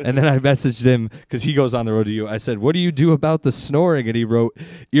 And then I messaged him because he goes on the road to you. I said, what do you do about the snoring? And he wrote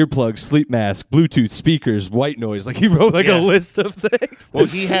earplugs, sleep mask, Bluetooth speakers, white noise. Like he wrote a list of things. Well,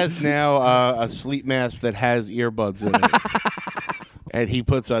 he has now a sleep mask that has earbuds in it. And he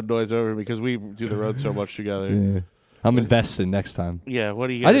puts on noise over because we do the road so much together. Yeah. I'm investing next time. Yeah, what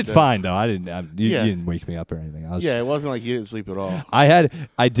do you? I did fine though. You didn't wake me up or anything. It wasn't like you didn't sleep at all.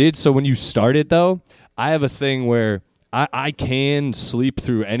 I did. So when you started though, I have a thing where I can sleep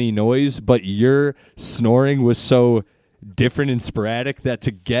through any noise, but your snoring was so different and sporadic that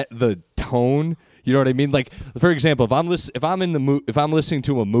to get the tone, you know what I mean? Like, for example, if I'm listening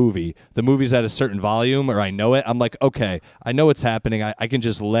to a movie, the movie's at a certain volume, or I know it, I'm like, okay, I know what's happening. I can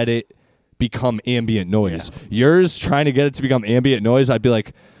just let it become ambient noise. Yeah. Yours, trying to get it to become ambient noise, I'd be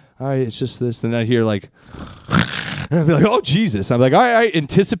like, all right, it's just this. Then I'd hear like, and I'd be like, oh, Jesus. I'm like, all right,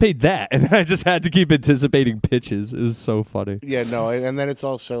 anticipate that. And I just had to keep anticipating pitches. It was so funny. Yeah, no, and then it's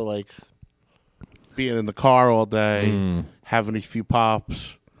also like being in the car all day, having a few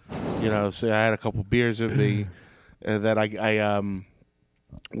pops. You know, so I had a couple beers with me, and then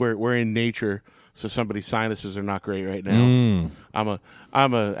we're in nature, so somebody's sinuses are not great right now.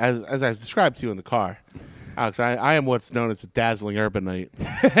 I'm a as I described to you in the car, Alex. I am what's known as a dazzling urbanite.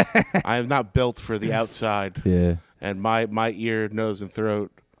 I am not built for the outside. Yeah, and my ear, nose, and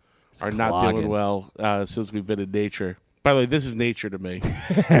throat are not doing well since we've been in nature. By the way, this is nature to me.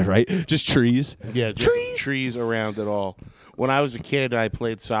 Right? Just trees. Yeah, just trees around it all. When I was a kid, I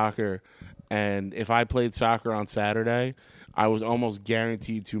played soccer, and if I played soccer on Saturday, I was almost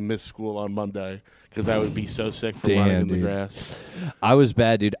guaranteed to miss school on Monday because I would be so sick from running in the grass. I was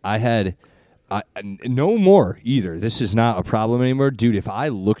bad, dude. I had no more either. This is not a problem anymore, dude. If I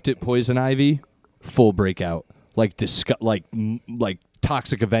looked at poison ivy, full breakout, like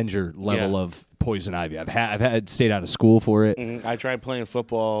Toxic Avenger level of poison ivy. I've had stayed out of school for it. Mm-hmm. I tried playing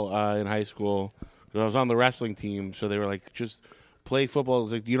football in high school. I was on the wrestling team, so they were like, just play football. It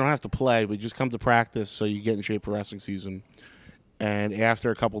was like, you don't have to play, but just come to practice so you get in shape for wrestling season. And after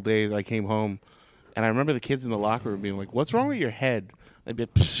a couple days, I came home, and I remember the kids in the locker room being like, what's wrong with your head? I'd be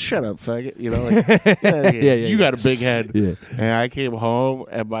like, shut up, faggot. You know, like, you got a big head. Yeah. And I came home,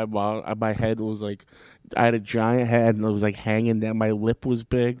 and my head was like, I had a giant head, and it was like hanging down. My lip was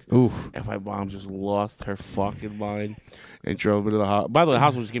big. Oof. And my mom just lost her fucking mind and drove me to the hospital. By the way, the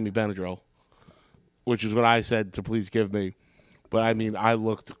hospital just gave me Benadryl, which is what I said to please give me. But, I mean, I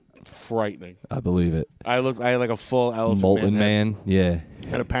looked frightening. I believe it. I had like a full elephant molten man. Yeah.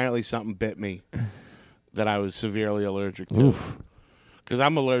 And apparently something bit me that I was severely allergic to. Because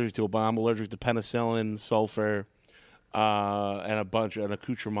I'm allergic to it, but I'm allergic to penicillin, sulfur, and an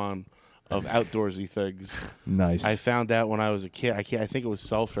accoutrement of outdoorsy things. Nice. I found out when I was a kid. I think it was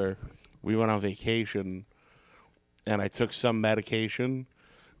sulfur. We went on vacation, and I took some medication,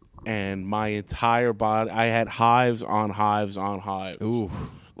 and my entire body, I had hives on hives on hives. Ooh.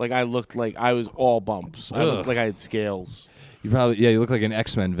 Like I looked like I was all bumps. I looked like I had scales. You look like an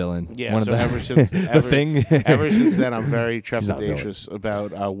X-Men villain. Yeah, ever since thing. ever since then, I'm very trepidatious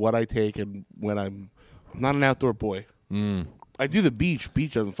about what I take and when I'm not an outdoor boy. I do the beach.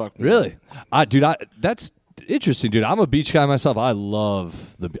 Beach doesn't fuck me. Really? That's interesting, dude. I'm a beach guy myself. I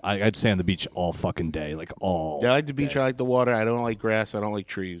love I'd stay on the beach all fucking day, like all. Yeah, I like the beach. I like the water. I don't like grass. I don't like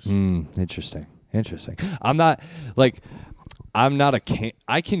trees. Interesting. I'm not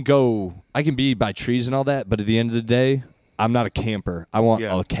I can be by trees and all that, but at the end of the day, I'm not a camper. I want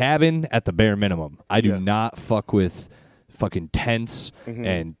a cabin at the bare minimum. I do not fuck with fucking tents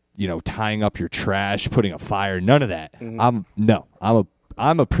and, tying up your trash, putting a fire, none of that.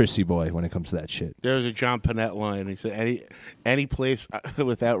 I'm a prissy boy when it comes to that shit. There's a John Panette line. He said, any place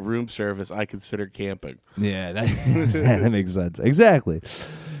without room service, I consider camping. Yeah, that makes sense. Exactly.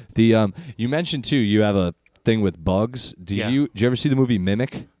 You mentioned too, you have a thing with bugs. Did you ever see the movie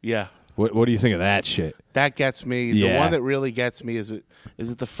Mimic? Yeah. What do you think of that shit? That gets me. The one that really gets me is it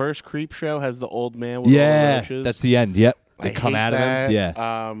the first Creep Show has the old man with all the roaches? That's the end. Yep. They come out of him.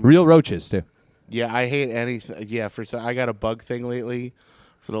 Yeah. Real roaches too. Yeah, I hate anything. Yeah, I got a bug thing lately.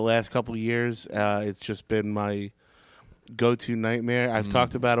 For the last couple of years, it's just been my go-to nightmare. I've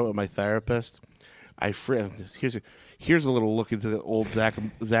talked about it with my therapist. Here's a little look into the old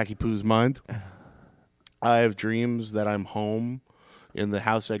Zacky Poo's mind. I have dreams that I'm home in the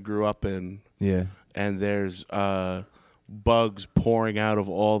house I grew up in. Yeah. And there's bugs pouring out of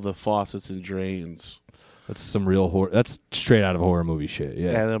all the faucets and drains. That's some real horror. That's straight out of horror movie shit.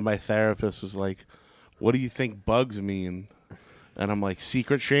 Yeah. And then my therapist was like, "What do you think bugs mean?" And I'm like,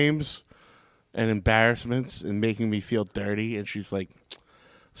 "Secret shames and embarrassments and making me feel dirty." And she's like,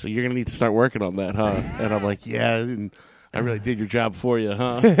 "So you're gonna need to start working on that, huh?" And I'm like, "Yeah, and I really did your job for you,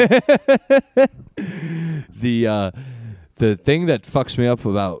 huh?" The thing that fucks me up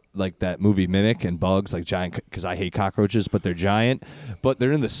about like that movie Mimic and bugs, like giant, because I hate cockroaches, but they're giant, but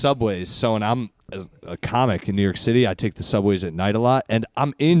they're in the subways. So when I'm as a comic in New York City, I take the subways at night a lot, and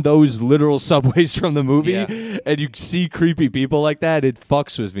I'm in those literal subways from the movie, and you see creepy people like that. It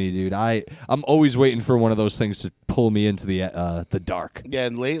fucks with me, dude. I'm always waiting for one of those things to pull me into the dark. Yeah,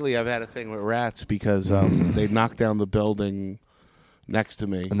 and lately I've had a thing with rats because they knocked down the building next to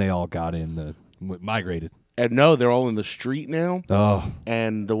me, And they all got migrated. And no, they're all in the street now. Oh,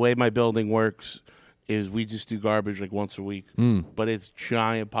 And the way my building works is we just do garbage like once a week, but it's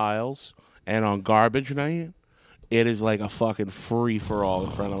giant piles. And on garbage night, it is like a fucking free for all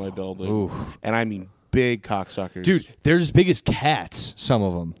in front of my building. Ooh. And I mean big cocksuckers, dude, they're as big as cats. Some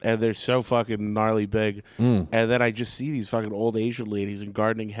of them, and they're so fucking gnarly big. And then I just see these fucking old Asian ladies in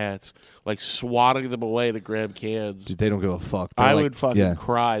gardening hats, like swatting them away to grab cans. dude, they don't give a fuck. I would fucking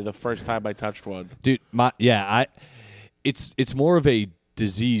cry the first time I touched one. Dude, it's more of a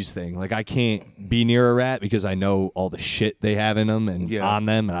disease thing. Like I can't be near a rat because I know all the shit they have in them and on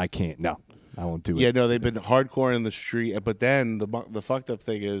them, and I can't. No, I won't do it. Yeah, no, they've been hardcore in the street, but then the fucked up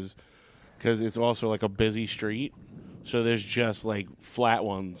thing is because it's also like a busy street, so there's just like flat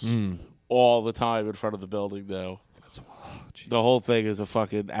ones all the time in front of the building. Though the whole thing is a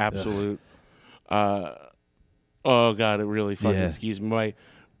fucking absolute. Oh god, it really fucking excuse me.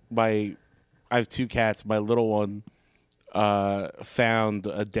 I have two cats. My little one found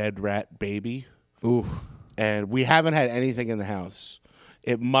a dead rat baby. Ooh. And we haven't had anything in the house.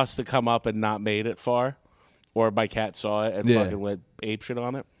 It must have come up and not made it far, or my cat saw it and fucking went apeshit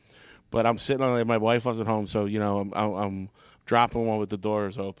on it. But I'm sitting on it. My wife wasn't home, so I'm dropping one with the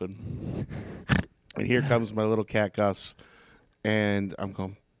doors open, and here comes my little cat Gus, and I'm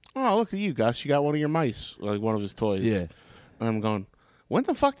going, "Oh, look at you, Gus! You got one of your mice, like one of his toys." Yeah, and I'm going, "When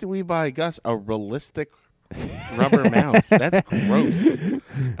the fuck did we buy Gus a realistic rubber mouse? That's gross." And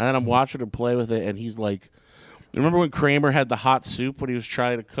then I'm watching him play with it, and he's like, remember when Kramer had the hot soup when he was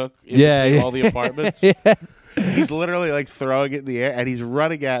trying to cook in between all the apartments? He's literally like throwing it in the air, and he's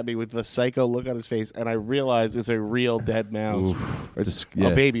running at me with the psycho look on his face, and I realize it's a real dead mouse. Or it's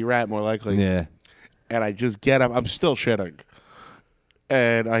a baby rat, more likely. Yeah. And I just get up. I'm still shitting.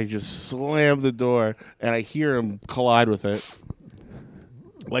 And I just slam the door, and I hear him collide with it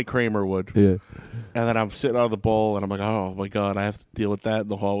like Kramer would. Yeah. And then I'm sitting on the bowl, and I'm like, oh, my God, I have to deal with that in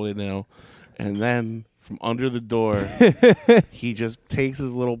the hallway now. And then from under the door, he just takes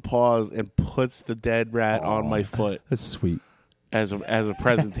his little paws and puts the dead rat on my foot. That's sweet. As a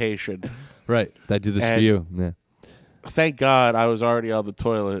presentation. Right. I do this for you. Yeah. Thank God I was already on the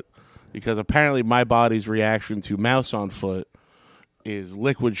toilet, because apparently my body's reaction to mouse on foot is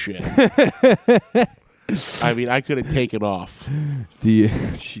liquid shit. I mean, I could have taken off.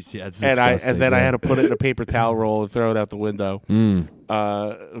 Jeez, yeah, it's and then I had to put it in a paper towel roll and throw it out the window.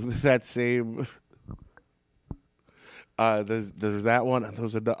 That same. There's that one. And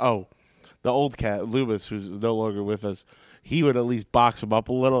the old cat Loomis, who's no longer with us. He would at least box him up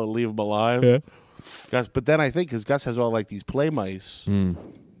a little and leave him alive. Yeah. Gus, but then I think because Gus has all like these play mice.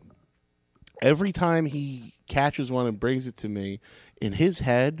 Every time he catches one and brings it to me, in his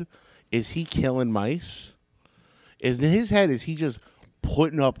head, is he killing mice? In his head, is he just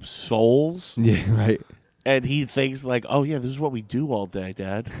putting up souls? Yeah, right. And he thinks like, oh yeah, this is what we do all day,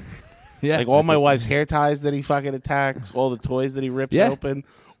 Dad. Yeah. Like all my wife's hair ties that he fucking attacks, all the toys that he rips open.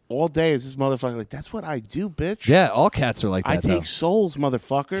 All day is this motherfucker like, that's what I do, bitch. Yeah, all cats are like that. I take souls,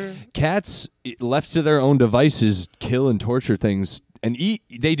 motherfucker. Cats, left to their own devices, kill and torture things and eat.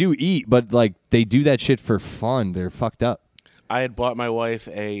 They do eat, but like they do that shit for fun. They're fucked up. I had bought my wife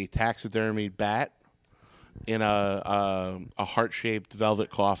a taxidermied bat in a heart-shaped velvet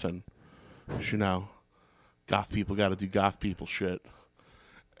coffin. You know, goth people got to do goth people shit.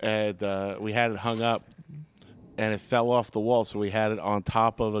 And we had it hung up, and it fell off the wall, so we had it on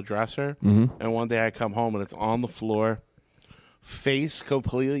top of a dresser. And one day I come home, and it's on the floor, face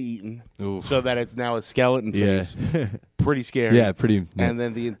completely eaten, so that it's now a skeleton face. Pretty scary. Yeah, pretty. Yeah. And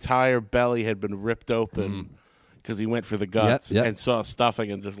then the entire belly had been ripped open because he went for the guts and saw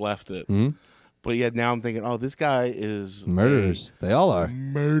stuffing and just left it. But yeah, now I'm thinking, oh, this guy is murderers. They all are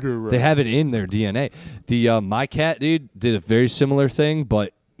murderer. They have it in their DNA. The my cat dude did a very similar thing,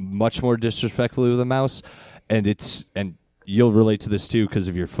 but much more disrespectfully with a mouse. And you'll relate to this too because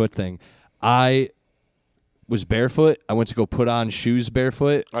of your foot thing. I was barefoot. I went to go put on shoes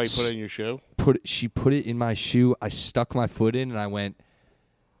barefoot. Oh, you put it in your shoe? She put it in my shoe. I stuck my foot in, and I went,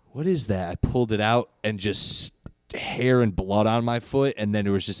 what is that? I pulled it out, and just hair and blood on my foot, and then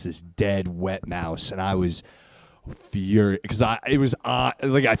there was just this dead, wet mouse, and I was furious because it was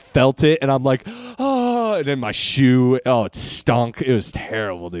like I felt it, and I'm like, oh. and then my shoe, it stunk. It was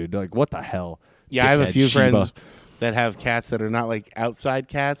terrible, dude. Like, what the hell? Yeah, I have a Dickhead few Sheba. friends that have cats that are not like outside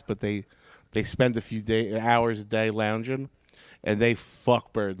cats, but they spend a few hours a day lounging, and they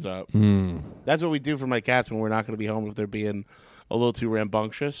fuck birds up. That's what we do for my cats when we're not going to be home if they're being a little too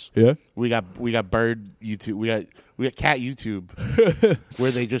rambunctious. Yeah. We got bird YouTube. We got cat YouTube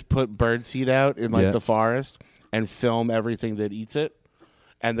where they just put bird seed out in like the forest and film everything that eats it,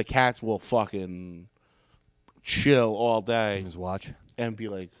 and the cats will fucking chill all day. Just watch and be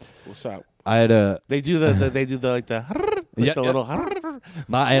like, "What's up?" I had a. They do the little.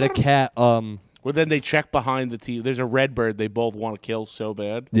 I had a cat. Well, then they check behind the TV. There's a red bird they both want to kill so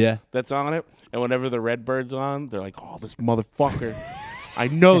bad. Yeah. That's on it. And whenever the red bird's on, they're like, "Oh, this motherfucker! I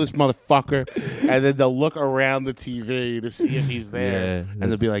know this motherfucker." And then they'll look around the TV to see if he's there, and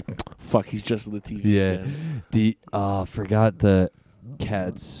they'll be like, "Fuck, he's just on the TV." Yeah. Again. Forgot the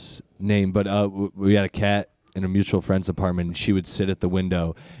cat's name, but we had a cat in a mutual friend's apartment, and she would sit at the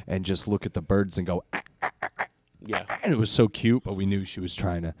window and just look at the birds and go, yeah. And it was so cute, but we knew she was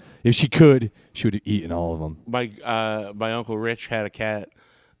trying to. If she could, she would have eaten all of them. My Uncle Rich had a cat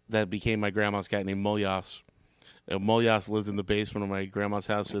that became my grandma's cat named Molyas. And Molyas lived in the basement of my grandma's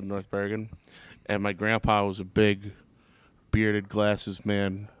house in North Bergen. And my grandpa was a big, bearded glasses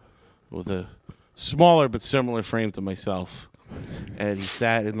man with a smaller but similar frame to myself. And he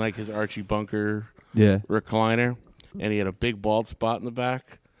sat in like his Archie Bunker recliner, and he had a big bald spot in the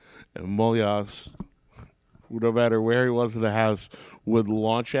back. And Molyas, no matter where he was in the house, would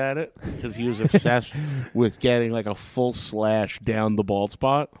launch at it because he was obsessed with getting like a full slash down the bald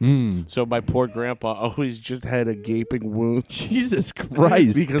spot. So my poor grandpa always just had a gaping wound. Jesus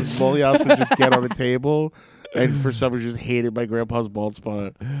Christ. Because Molyas would just get on the table, and for some reason just hated my grandpa's bald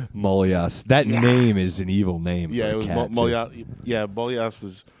spot. Molyas. That name is an evil name. Yeah, for it was a cat, Molyas. Yeah, Molyas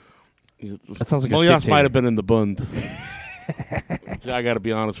was. That sounds like Molyas might have been in the Bund. I got to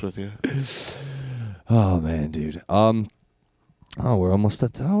be honest with you. Oh man, dude. We're almost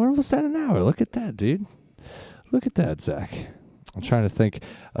at an hour. Look at that, dude. Look at that, Zach. I'm trying to think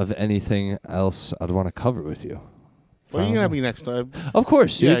of anything else I'd want to cover with you. Well, you can have me next time. Of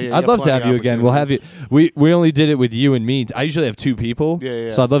course, dude. Yeah, I'd love to have you again. We'll have you. We only did it with you and me. I usually have two people. Yeah.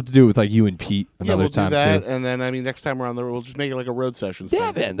 So I'd love to do it with like you and Pete another time do that, too. and then next time we're on the road, we'll just make it like a road session.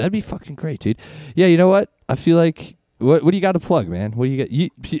 Yeah, man, that'd be fucking great, dude. Yeah, you know what? I feel like what do you got to plug, man? What do you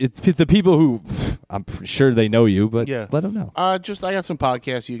got? It's the people who I'm sure they know you, but let them know. I got some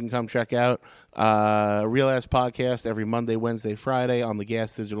podcasts you can come check out. Real Ass Podcast every Monday, Wednesday, Friday on the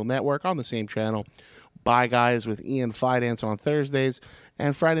Gas Digital Network on the same channel. Bye Guys with Ian Fidance on Thursdays,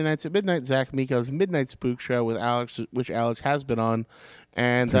 and Friday nights at midnight, Zac Amico's Midnight Spook Show with Alex, which Alex has been on.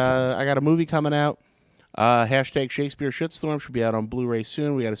 And I got a movie coming out. Hashtag Shakespeare Shitstorm should be out on Blu-ray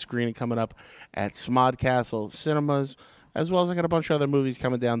soon. We got a screening coming up at Smodcastle Cinemas, as well as I got a bunch of other movies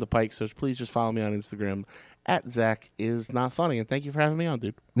coming down the pike. So please just follow me on Instagram at Zach is Not Funny. And thank you for having me on,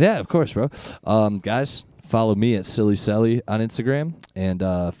 dude. Yeah, of course, bro. Guys, follow me at Silly Sally on Instagram, and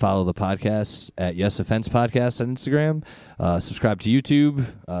follow the podcast at Yes Offense Podcast on Instagram. Subscribe to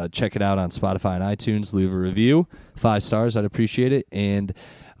YouTube. Check it out on Spotify and iTunes. Leave a review. 5 stars, I'd appreciate it. And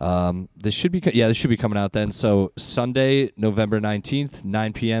this should be coming out then. So Sunday, November 19th,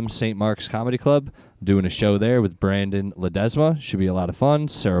 9 p.m., St. Mark's Comedy Club. I'm doing a show there with Brandon Ledesma. Should be a lot of fun.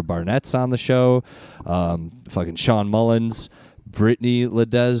 Sarah Barnett's on the show. Fucking Sean Mullins. Brittany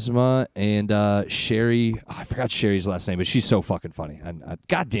Ledesma and Sherry. Oh, I forgot Sherry's last name, but she's so fucking funny.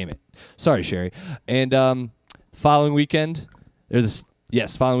 God damn it. Sorry, Sherry. And following weekend,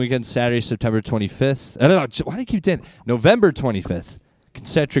 following weekend, Saturday, September 25th. I don't know. Why do I keep doing November 25th?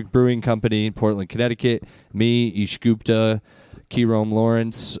 Concentric Brewing Company in Portland, Connecticut. Me, Ish Gupta, Kierom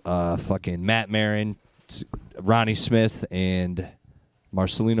Lawrence, fucking Matt Marin, Ronnie Smith, and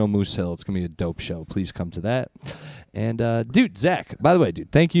Marcelino Moosehill. It's going to be a dope show. Please come to that. And, dude, Zach, by the way,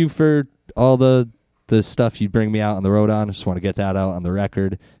 dude, thank you for all the stuff you bring me out on the road on. I just want to get that out on the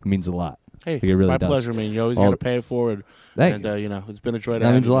record. It means a lot. Hey, it really my does. Pleasure, man. You always got to pay it forward. Thank you. And, it's been a joy to that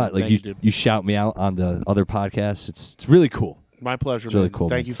have means you. a lot. Like, you shout me out on the other podcasts. It's really cool. My pleasure, it's really man. cool.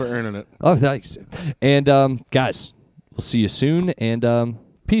 Thank you for earning it. Oh, thanks. And, guys, we'll see you soon. And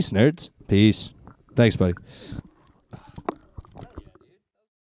peace, nerds. Peace. Thanks, buddy.